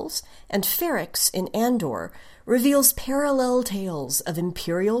the Whills and Ferrix in Andor reveals parallel tales of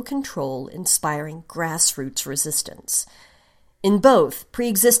imperial control inspiring grassroots resistance. In both,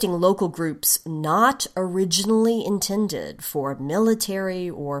 pre-existing local groups not originally intended for military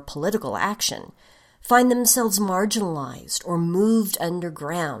or political action find themselves marginalized or moved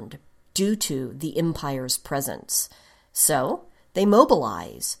underground due to the Empire's presence. So, they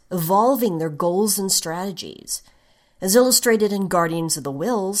mobilize, evolving their goals and strategies, as illustrated in Guardians of the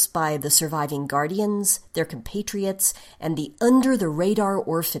Whills by the surviving Guardians, their compatriots, and the under-the-radar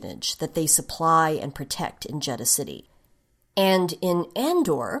orphanage that they supply and protect in Jeddah City. And in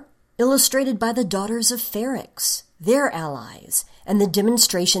Andor, illustrated by the Daughters of Ferrix, their allies, and the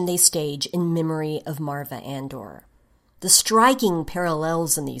demonstration they stage in memory of Marva Andor. The striking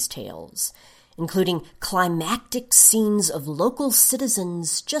parallels in these tales, including climactic scenes of local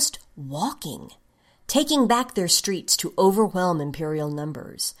citizens just walking, taking back their streets to overwhelm imperial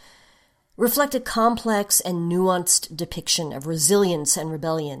numbers, reflect a complex and nuanced depiction of resilience and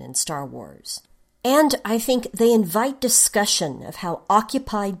rebellion in Star Wars. And I think they invite discussion of how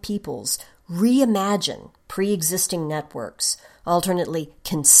occupied peoples reimagine pre-existing networks, alternately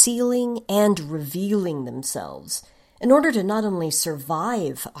concealing and revealing themselves in order to not only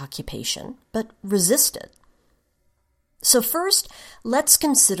survive occupation, but resist it. So first, let's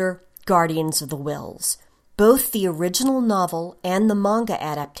consider Guardians of the Whills. Both the original novel and the manga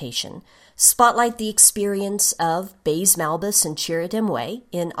adaptation spotlight the experience of Baze Malbus and Chirrut Îmwe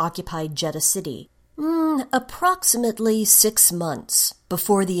in occupied Jeddah City, approximately 6 months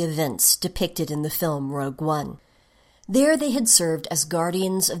before the events depicted in the film Rogue One. There they had served as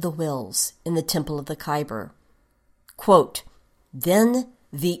guardians of the Whills in the Temple of the Khyber. Quote, "Then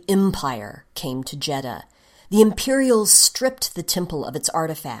the Empire came to Jeddah. The Imperials stripped the temple of its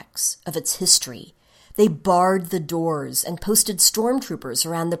artifacts, of its history. They barred the doors and posted stormtroopers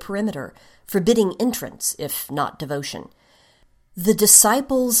around the perimeter, forbidding entrance, if not devotion. The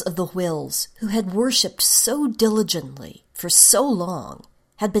disciples of the Whills, who had worshipped so diligently for so long,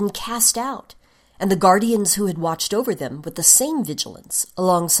 had been cast out, and the guardians who had watched over them with the same vigilance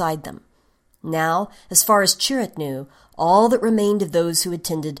alongside them. Now, as far as Chirrut knew, all that remained of those who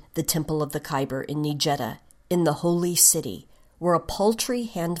attended the Temple of the Khyber in New Jeddah, in the Holy City, were a paltry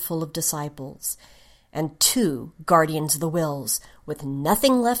handful of disciples, and 2 guardians of the Whills, with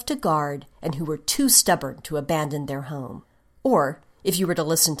nothing left to guard and who were too stubborn to abandon their home. Or, if you were to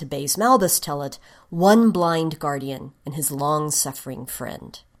listen to Baze Malbus tell it, 1 blind guardian and his long-suffering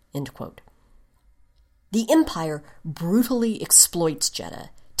friend." End quote. The Empire brutally exploits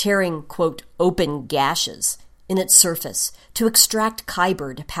Jeddah, tearing, quote, "open gashes" in its surface to extract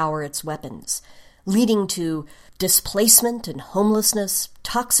Khyber to power its weapons, leading to displacement and homelessness,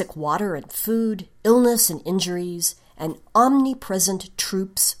 toxic water and food, illness and injuries, and omnipresent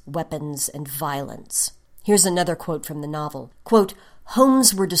troops, weapons, and violence. Here's another quote from the novel. Quote,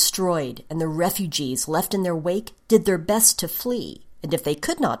 "Homes were destroyed, and the refugees left in their wake did their best to flee, and if they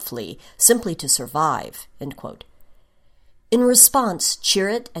could not flee, simply to survive." End quote. In response,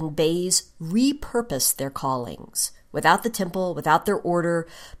 Chirrut and Baze repurposed their callings, without the temple, without their order,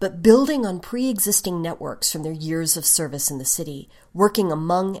 but building on pre-existing networks from their years of service in the city, working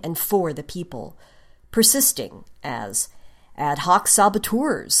among and for the people, persisting as ad hoc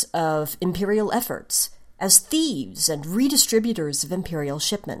saboteurs of imperial efforts, as thieves and redistributors of imperial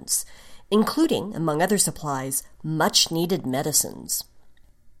shipments, including, among other supplies, much-needed medicines,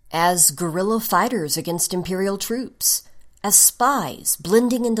 as guerrilla fighters against imperial troops, as spies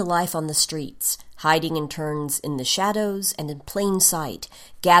blending into life on the streets, hiding in turns in the shadows and in plain sight,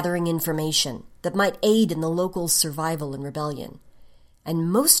 gathering information that might aid in the locals' survival and rebellion,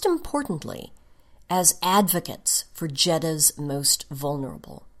 and most importantly, as advocates for Jeddah's most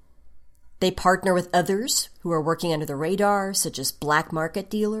vulnerable. They partner with others who are working under the radar, such as black market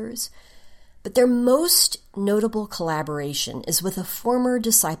dealers, but their most notable collaboration is with a former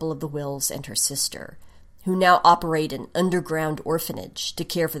disciple of the Whills and her sister, who now operate an underground orphanage to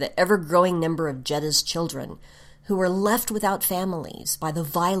care for the ever-growing number of Jeddah's children who are left without families by the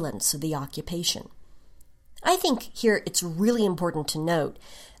violence of the occupation. I think here it's really important to note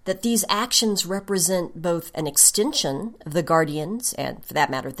that these actions represent both an extension of the Guardians, and for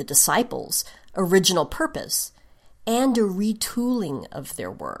that matter the disciples' original purpose, and a retooling of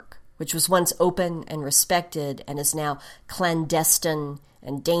their work, which was once open and respected and is now clandestine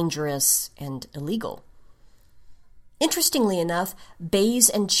and dangerous and illegal. Interestingly enough, Bayes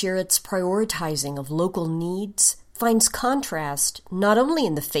and Chirrut's prioritizing of local needs finds contrast not only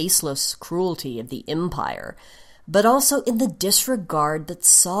in the faceless cruelty of the empire, but also in the disregard that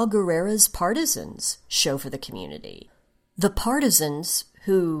Saw Gerrera's partisans show for the community. The partisans,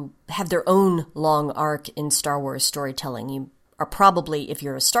 who have their own long arc in Star Wars storytelling, you are probably, if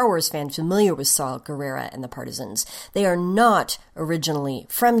you're a Star Wars fan, familiar with Saw Gerrera and the partisans. They are not originally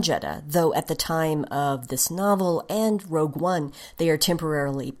from Jedha, though at the time of this novel and Rogue One, they are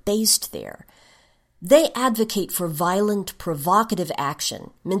temporarily based there. They advocate for violent, provocative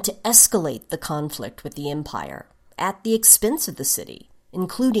action meant to escalate the conflict with the Empire at the expense of the city,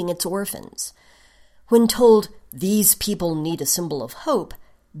 including its orphans. When told, "These people need a symbol of hope,"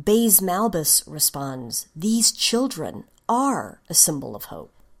 Baze Malbus responds, "These children are a symbol of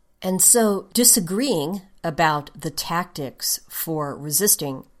hope." And so, disagreeing about the tactics for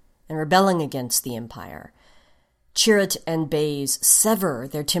resisting and rebelling against the Empire, Chirrut and Baze sever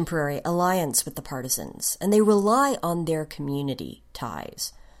their temporary alliance with the partisans, and they rely on their community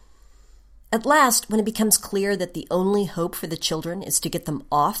ties. At last, when it becomes clear that the only hope for the children is to get them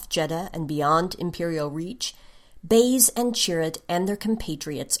off Jedha and beyond Imperial reach, Baze and Chirrut and their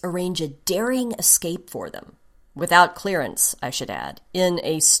compatriots arrange a daring escape for them, without clearance, I should add, in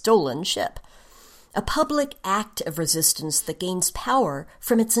a stolen ship. A public act of resistance that gains power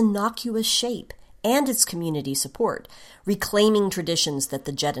from its innocuous shape and its community support, reclaiming traditions that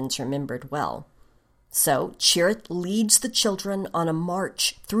the Jeddans remembered well. So Chirrut leads the children on a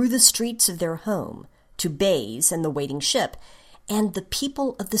march through the streets of their home to Baze and the waiting ship, and the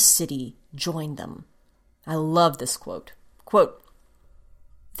people of the city join them. I love this quote. Quote,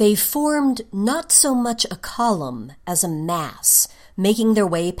 "They formed not so much a column as a mass, making their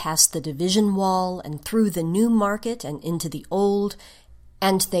way past the division wall and through the new market and into the old,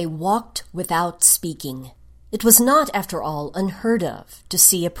 and they walked without speaking. It was not, after all, unheard of to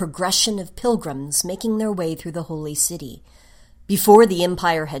see a progression of pilgrims making their way through the holy city. Before the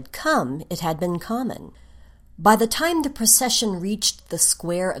Empire had come, it had been common. By the time the procession reached the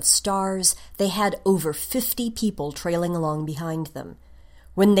Square of Stars, they had over 50 people trailing along behind them.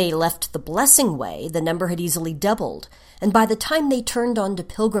 When they left the Blessing Way, the number had easily doubled, and by the time they turned onto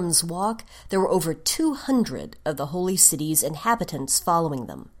Pilgrim's Walk, there were over 200 of the holy city's inhabitants following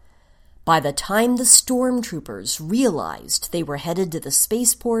them. By the time the stormtroopers realized they were headed to the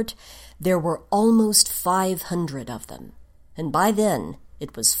spaceport, there were almost 500 of them, and by then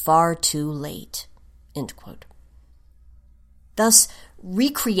it was far too late." End quote. Thus,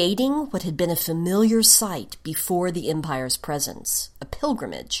 recreating what had been a familiar sight before the Empire's presence, a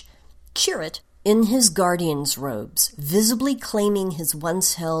pilgrimage, Chirrut, in his guardian's robes, visibly claiming his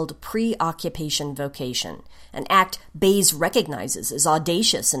once-held pre-occupation vocation, an act Baze recognizes as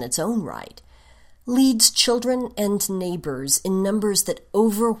audacious in its own right, leads children and neighbors in numbers that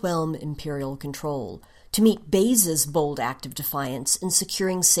overwhelm Imperial control to meet Baze's bold act of defiance in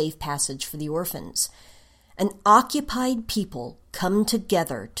securing safe passage for the orphans. An occupied people come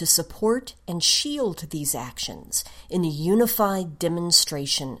together to support and shield these actions in a unified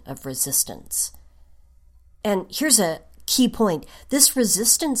demonstration of resistance. And here's a key point. This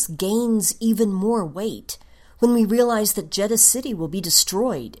resistance gains even more weight when we realize that Jedha City will be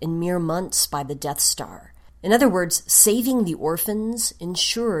destroyed in mere months by the Death Star. In other words, saving the orphans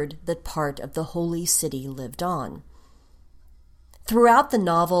ensured that part of the Holy City lived on. Throughout the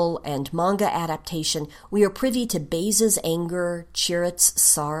novel and manga adaptation, we are privy to Baze's anger, Chirrut's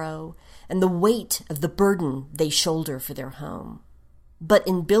sorrow, and the weight of the burden they shoulder for their home. But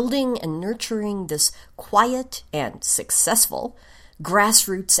in building and nurturing this quiet and successful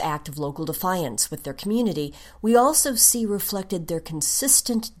grassroots act of local defiance with their community, we also see reflected their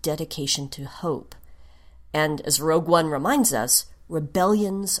consistent dedication to hope. And as Rogue One reminds us,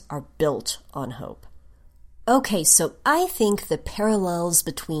 rebellions are built on hope. Okay, so I think the parallels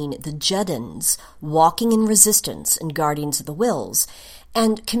between the Jeddans walking in resistance in Guardians of the Whills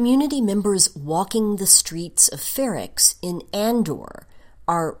and community members walking the streets of Ferrix in Andor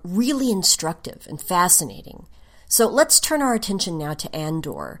are really instructive and fascinating. So let's turn our attention now to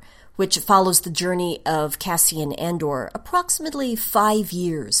Andor, which follows the journey of Cassian Andor approximately 5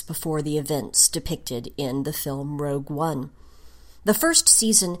 years before the events depicted in the film Rogue One. The first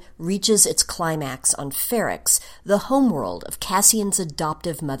season reaches its climax on Ferrix, the homeworld of Cassian's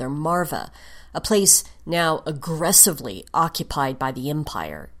adoptive mother Marva, a place now aggressively occupied by the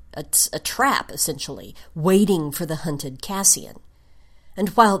Empire. It's a trap, essentially, waiting for the hunted Cassian. And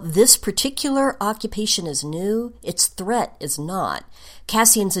while this particular occupation is new, its threat is not.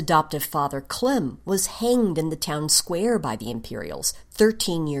 Cassian's adoptive father, Clem, was hanged in the town square by the Imperials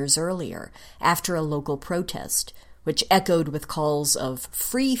 13 years earlier, after a local protest, which echoed with calls of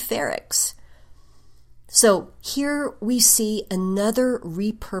 "Free Ferrix." So here we see another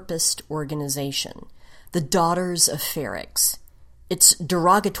repurposed organization, the Daughters of Ferrix. It's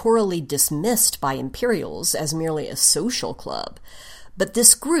derogatorily dismissed by Imperials as merely a social club, but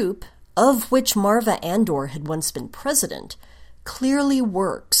this group, of which Marva Andor had once been president, clearly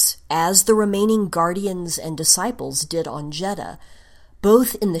works as the remaining guardians and disciples did on Jedha,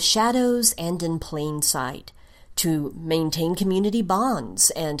 both in the shadows and in plain sight, to maintain community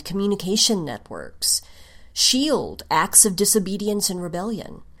bonds and communication networks, shield acts of disobedience and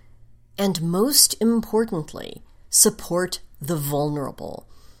rebellion, and most importantly, support the vulnerable.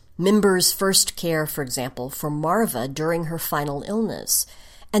 Members first care, for example, for Marva during her final illness,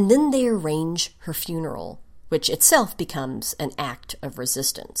 and then they arrange her funeral, which itself becomes an act of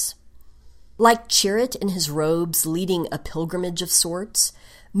resistance. Like Chirrut in his robes leading a pilgrimage of sorts,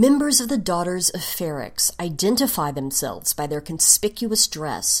 members of the Daughters of Ferrix identify themselves by their conspicuous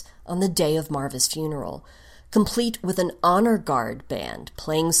dress on the day of Marva's funeral, complete with an honor guard band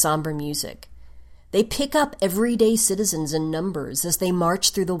playing somber music. They pick up everyday citizens in numbers as they march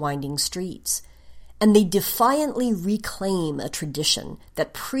through the winding streets, and they defiantly reclaim a tradition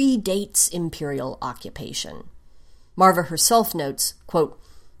that predates imperial occupation. Marva herself notes, quote,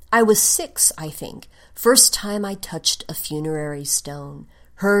 "I was 6, I think, first time I touched a funerary stone,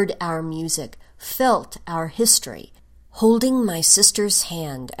 heard our music, felt our history, holding my sister's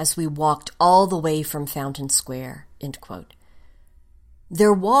hand as we walked all the way from Fountain Square," end quote.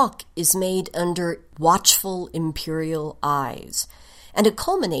 Their walk is made under watchful imperial eyes, and it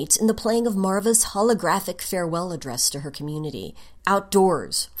culminates in the playing of Marva's holographic farewell address to her community,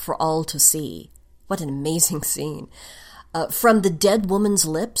 outdoors for all to see. What an amazing scene. From the dead woman's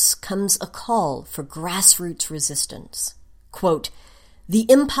lips comes a call for grassroots resistance. Quote, "The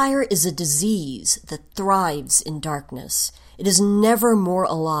Empire is a disease that thrives in darkness. It is never more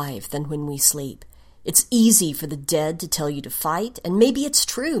alive than when we sleep. It's easy for the dead to tell you to fight, and maybe it's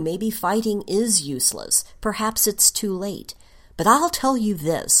true, maybe fighting is useless. Perhaps it's too late. But I'll tell you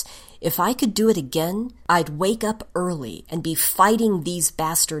this, if I could do it again, I'd wake up early and be fighting these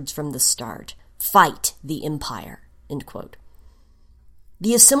bastards from the start. Fight the Empire," end quote.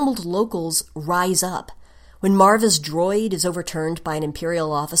 The assembled locals rise up. When Marva's droid is overturned by an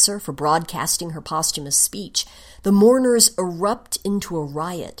Imperial officer for broadcasting her posthumous speech, the mourners erupt into a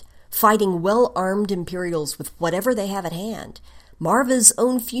riot, fighting well-armed Imperials with whatever they have at hand. Marva's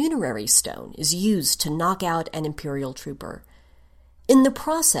own funerary stone is used to knock out an Imperial trooper. In the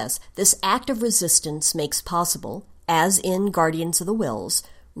process, this act of resistance makes possible, as in Guardians of the Whills,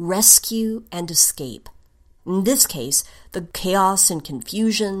 rescue and escape. In this case, the chaos and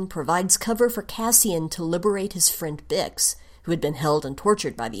confusion provides cover for Cassian to liberate his friend Bix, who had been held and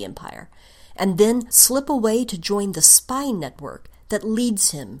tortured by the Empire, and then slip away to join the spy network that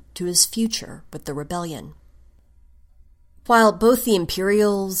leads him to his future with the rebellion. While both the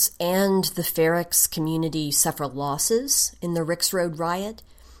Imperials and the Ferrix community suffer losses in the Rix Road riot,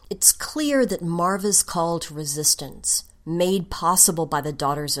 it's clear that Marva's call to resistance, made possible by the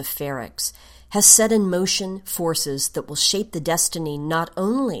Daughters of Ferrix, has set in motion forces that will shape the destiny not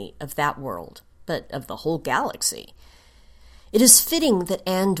only of that world, but of the whole galaxy. It is fitting that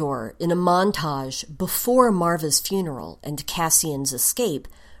Andor, in a montage before Marva's funeral and Cassian's escape,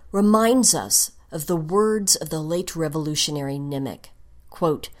 reminds us of the words of the late revolutionary Nemik.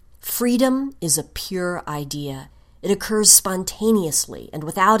 Quote, "Freedom is a pure idea. It occurs spontaneously and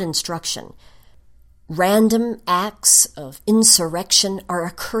without instruction. Random acts of insurrection are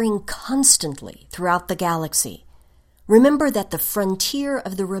occurring constantly throughout the galaxy. Remember that the frontier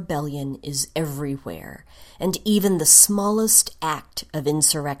of the rebellion is everywhere, and even the smallest act of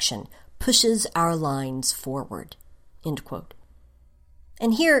insurrection pushes our lines forward." End quote.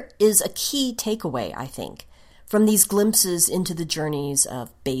 And here is a key takeaway, I think, from these glimpses into the journeys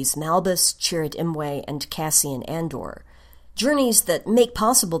of Baze Malbus, Chirrut Imwe, and Cassian Andor. Journeys that make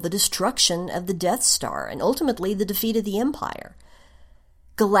possible the destruction of the Death Star and ultimately the defeat of the Empire.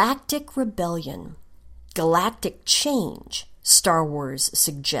 Galactic rebellion, galactic change, Star Wars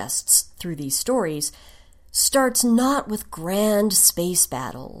suggests through these stories, starts not with grand space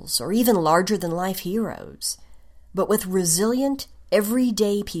battles or even larger-than-life heroes, but with resilient,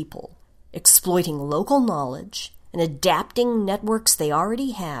 everyday people exploiting local knowledge and adapting networks they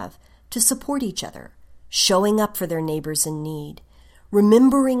already have to support each other, showing up for their neighbors in need,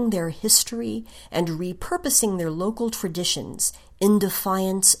 remembering their history and repurposing their local traditions in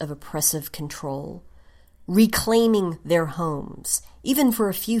defiance of oppressive control, reclaiming their homes, even for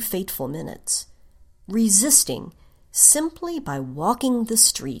a few fateful minutes, resisting simply by walking the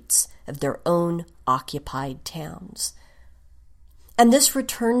streets of their own occupied towns. And this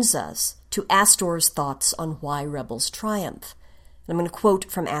returns us to Astor's thoughts on why rebels triumph. And I'm going to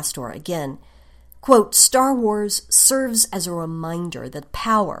quote from Astor again. Quote, "Star Wars serves as a reminder that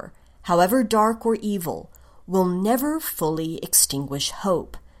power, however dark or evil, will never fully extinguish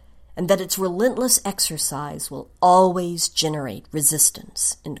hope, and that its relentless exercise will always generate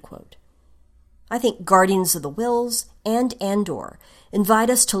resistance." End quote. I think Guardians of the Whills and Andor invite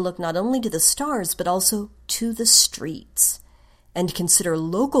us to look not only to the stars, but also to the streets, and consider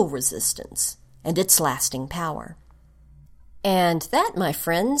local resistance and its lasting power. And that, my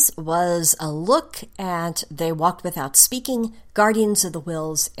friends, was a look at They Walked Without Speaking, Guardians of the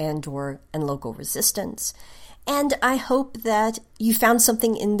Whills, Andor, and Local Resistance. And I hope that you found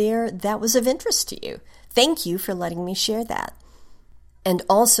something in there that was of interest to you. Thank you for letting me share that. And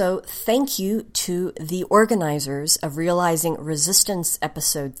also, thank you to the organizers of Realizing Resistance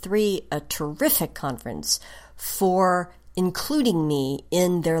Episode 3, a terrific conference, for including me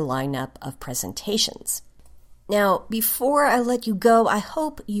in their lineup of presentations. Now, before I let you go, I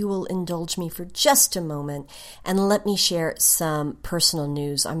hope you will indulge me for just a moment and let me share some personal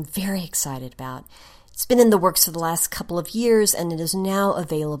news I'm very excited about. It's been in the works for the last couple of years, and it is now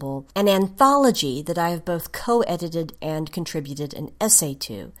available, an anthology that I have both co-edited and contributed an essay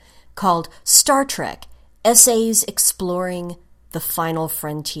to, called Star Trek, Essays Exploring the Final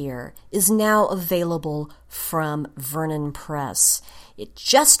Frontier, is now available from Vernon Press. It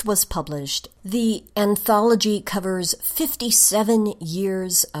just was published. The anthology covers 57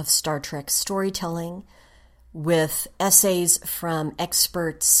 years of Star Trek storytelling, with essays from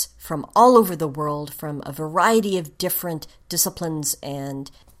experts from all over the world, from a variety of different disciplines and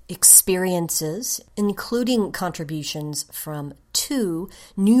experiences, including contributions from 2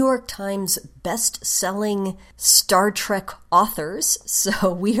 New York Times best-selling Star Trek authors.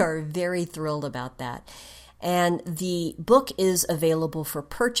 So we are very thrilled about that. And the book is available for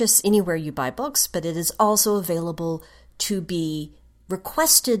purchase anywhere you buy books, but it is also available to be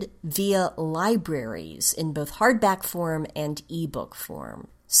requested via libraries in both hardback form and ebook form.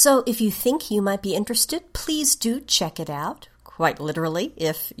 So if you think you might be interested, please do check it out, quite literally,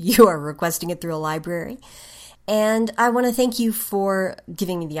 if you are requesting it through a library. And I want to thank you for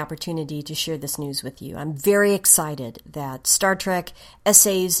giving me the opportunity to share this news with you. I'm very excited that Star Trek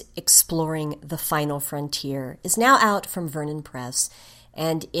Essays Exploring the Final Frontier is now out from Vernon Press,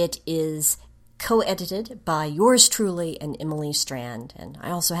 and it is co-edited by yours truly and Emily Strand. And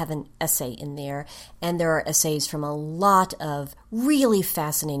I also have an essay in there, and there are essays from a lot of really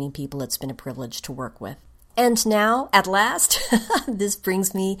fascinating people it's been a privilege to work with. And now, at last, this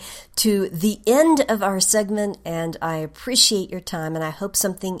brings me to the end of our segment, and I appreciate your time, and I hope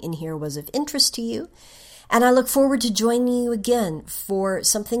something in here was of interest to you. And I look forward to joining you again for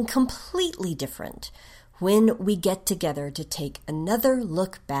something completely different when we get together to take another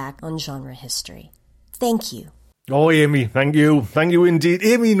look back on genre history. Thank you. Oh, Amy, thank you. Thank you indeed.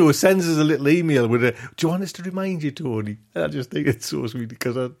 Amy, sends us a little email with a, do you want us to remind you, Tony? I just think it's so sweet,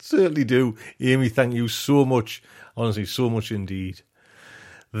 because I certainly do. Amy, thank you so much. Honestly, so much indeed.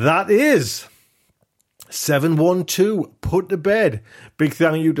 That is 712, put to bed. Big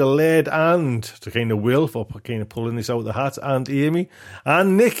thank you to Laird and to kind of Will for kind of pulling this out of the hat, and Amy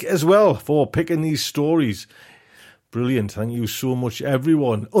and Nick as well for picking these stories. Brilliant. Thank you so much,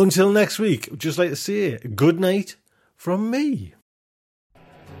 everyone. Until next week, I'd just like to say good night from me.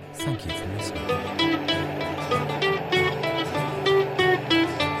 Thank you for listening.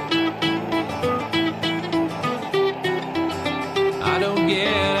 I don't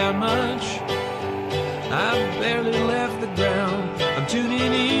get out much. I've barely left the ground. I'm tuning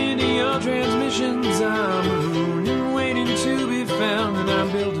into your transmissions. I'm mooning, waiting to be found. And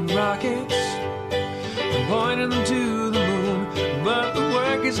I'm building rockets and pointing them to the moon. But the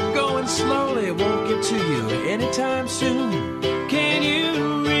work is going slowly. It won't get to you anytime soon. Can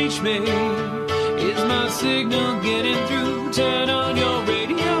you reach me? Is my signal getting through? Turn on your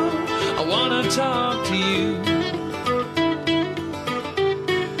radio. I want to talk to you.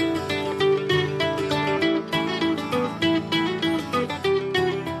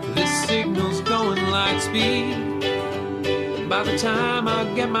 Speed. By the time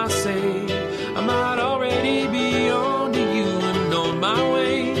I get my say, I might already be on to you and on my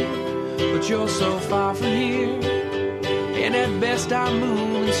way, but you're so far from here, and at best I'm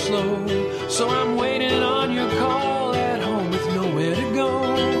moving slow. So I'm waiting on your call at home with nowhere to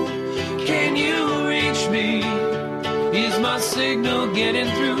go. Can you reach me? Is my signal getting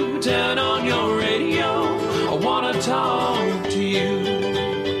through? Turn on your radio. I wanna talk to you.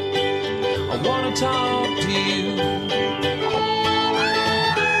 I wanna talk to you.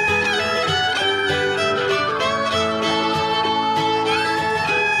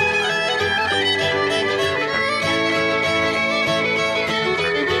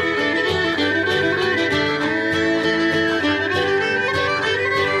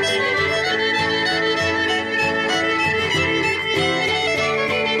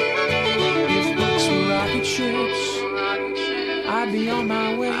 I'd be on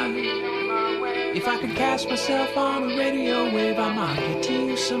my way. If I could cast myself on a radio wave, I might get to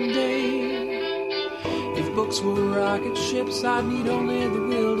you someday. If books were rocket ships, I'd need only the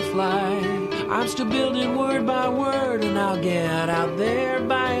will to fly. I'm still building word by word, and I'll get out there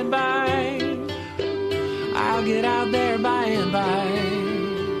by and by. I'll get out there by and by.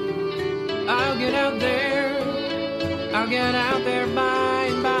 I'll get out there. I'll get out there by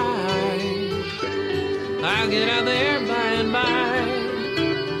and by. I'll get out there by and by.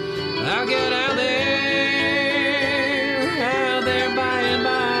 I'll get out there by and by. I'll get out there by and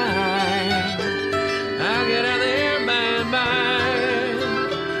by. I'll get out there by and by.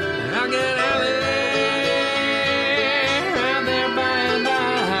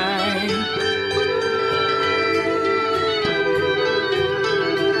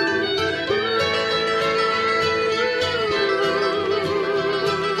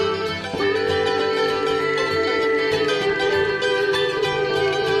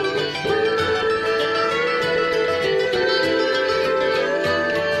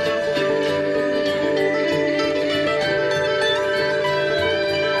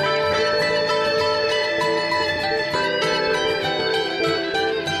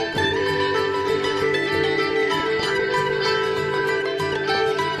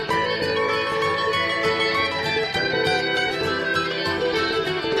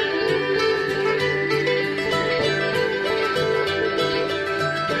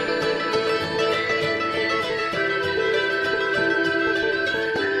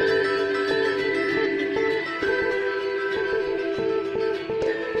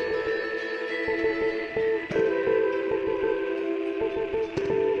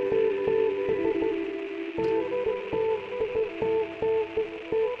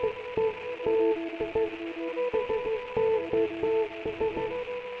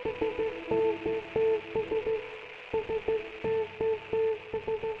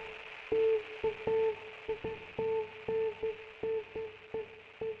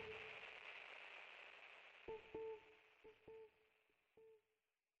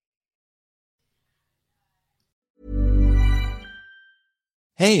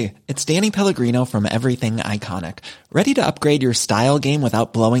 Hey, it's Danny Pellegrino from Everything Iconic. Ready to upgrade your style game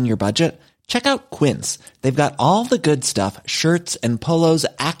without blowing your budget? Check out Quince. They've got all the good stuff, shirts and polos,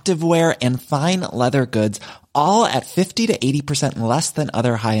 activewear, and fine leather goods, all at 50 to 80% less than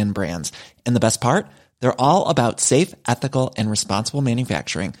other high-end brands. And the best part? They're all about safe, ethical, and responsible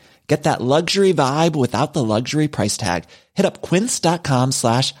manufacturing. Get that luxury vibe without the luxury price tag. Hit up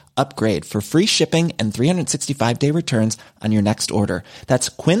quince.com/upgrade for free shipping and 365-day returns on your next order. That's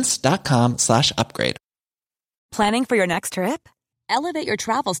quince.com/upgrade. Planning for your next trip? Elevate your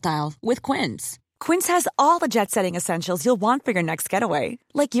travel style with Quince. Quince has all the jet-setting essentials you'll want for your next getaway,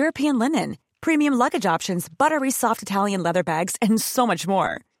 like European linen, premium luggage options, buttery soft Italian leather bags, and so much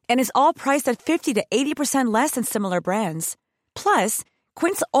more. And is all priced at 50 to 80% less than similar brands. Plus,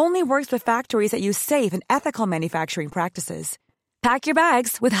 Quince only works with factories that use safe and ethical manufacturing practices. Pack your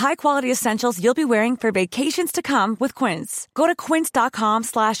bags with high-quality essentials you'll be wearing for vacations to come with Quince. Go to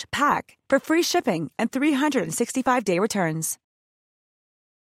quince.com/pack for free shipping and 365-day returns.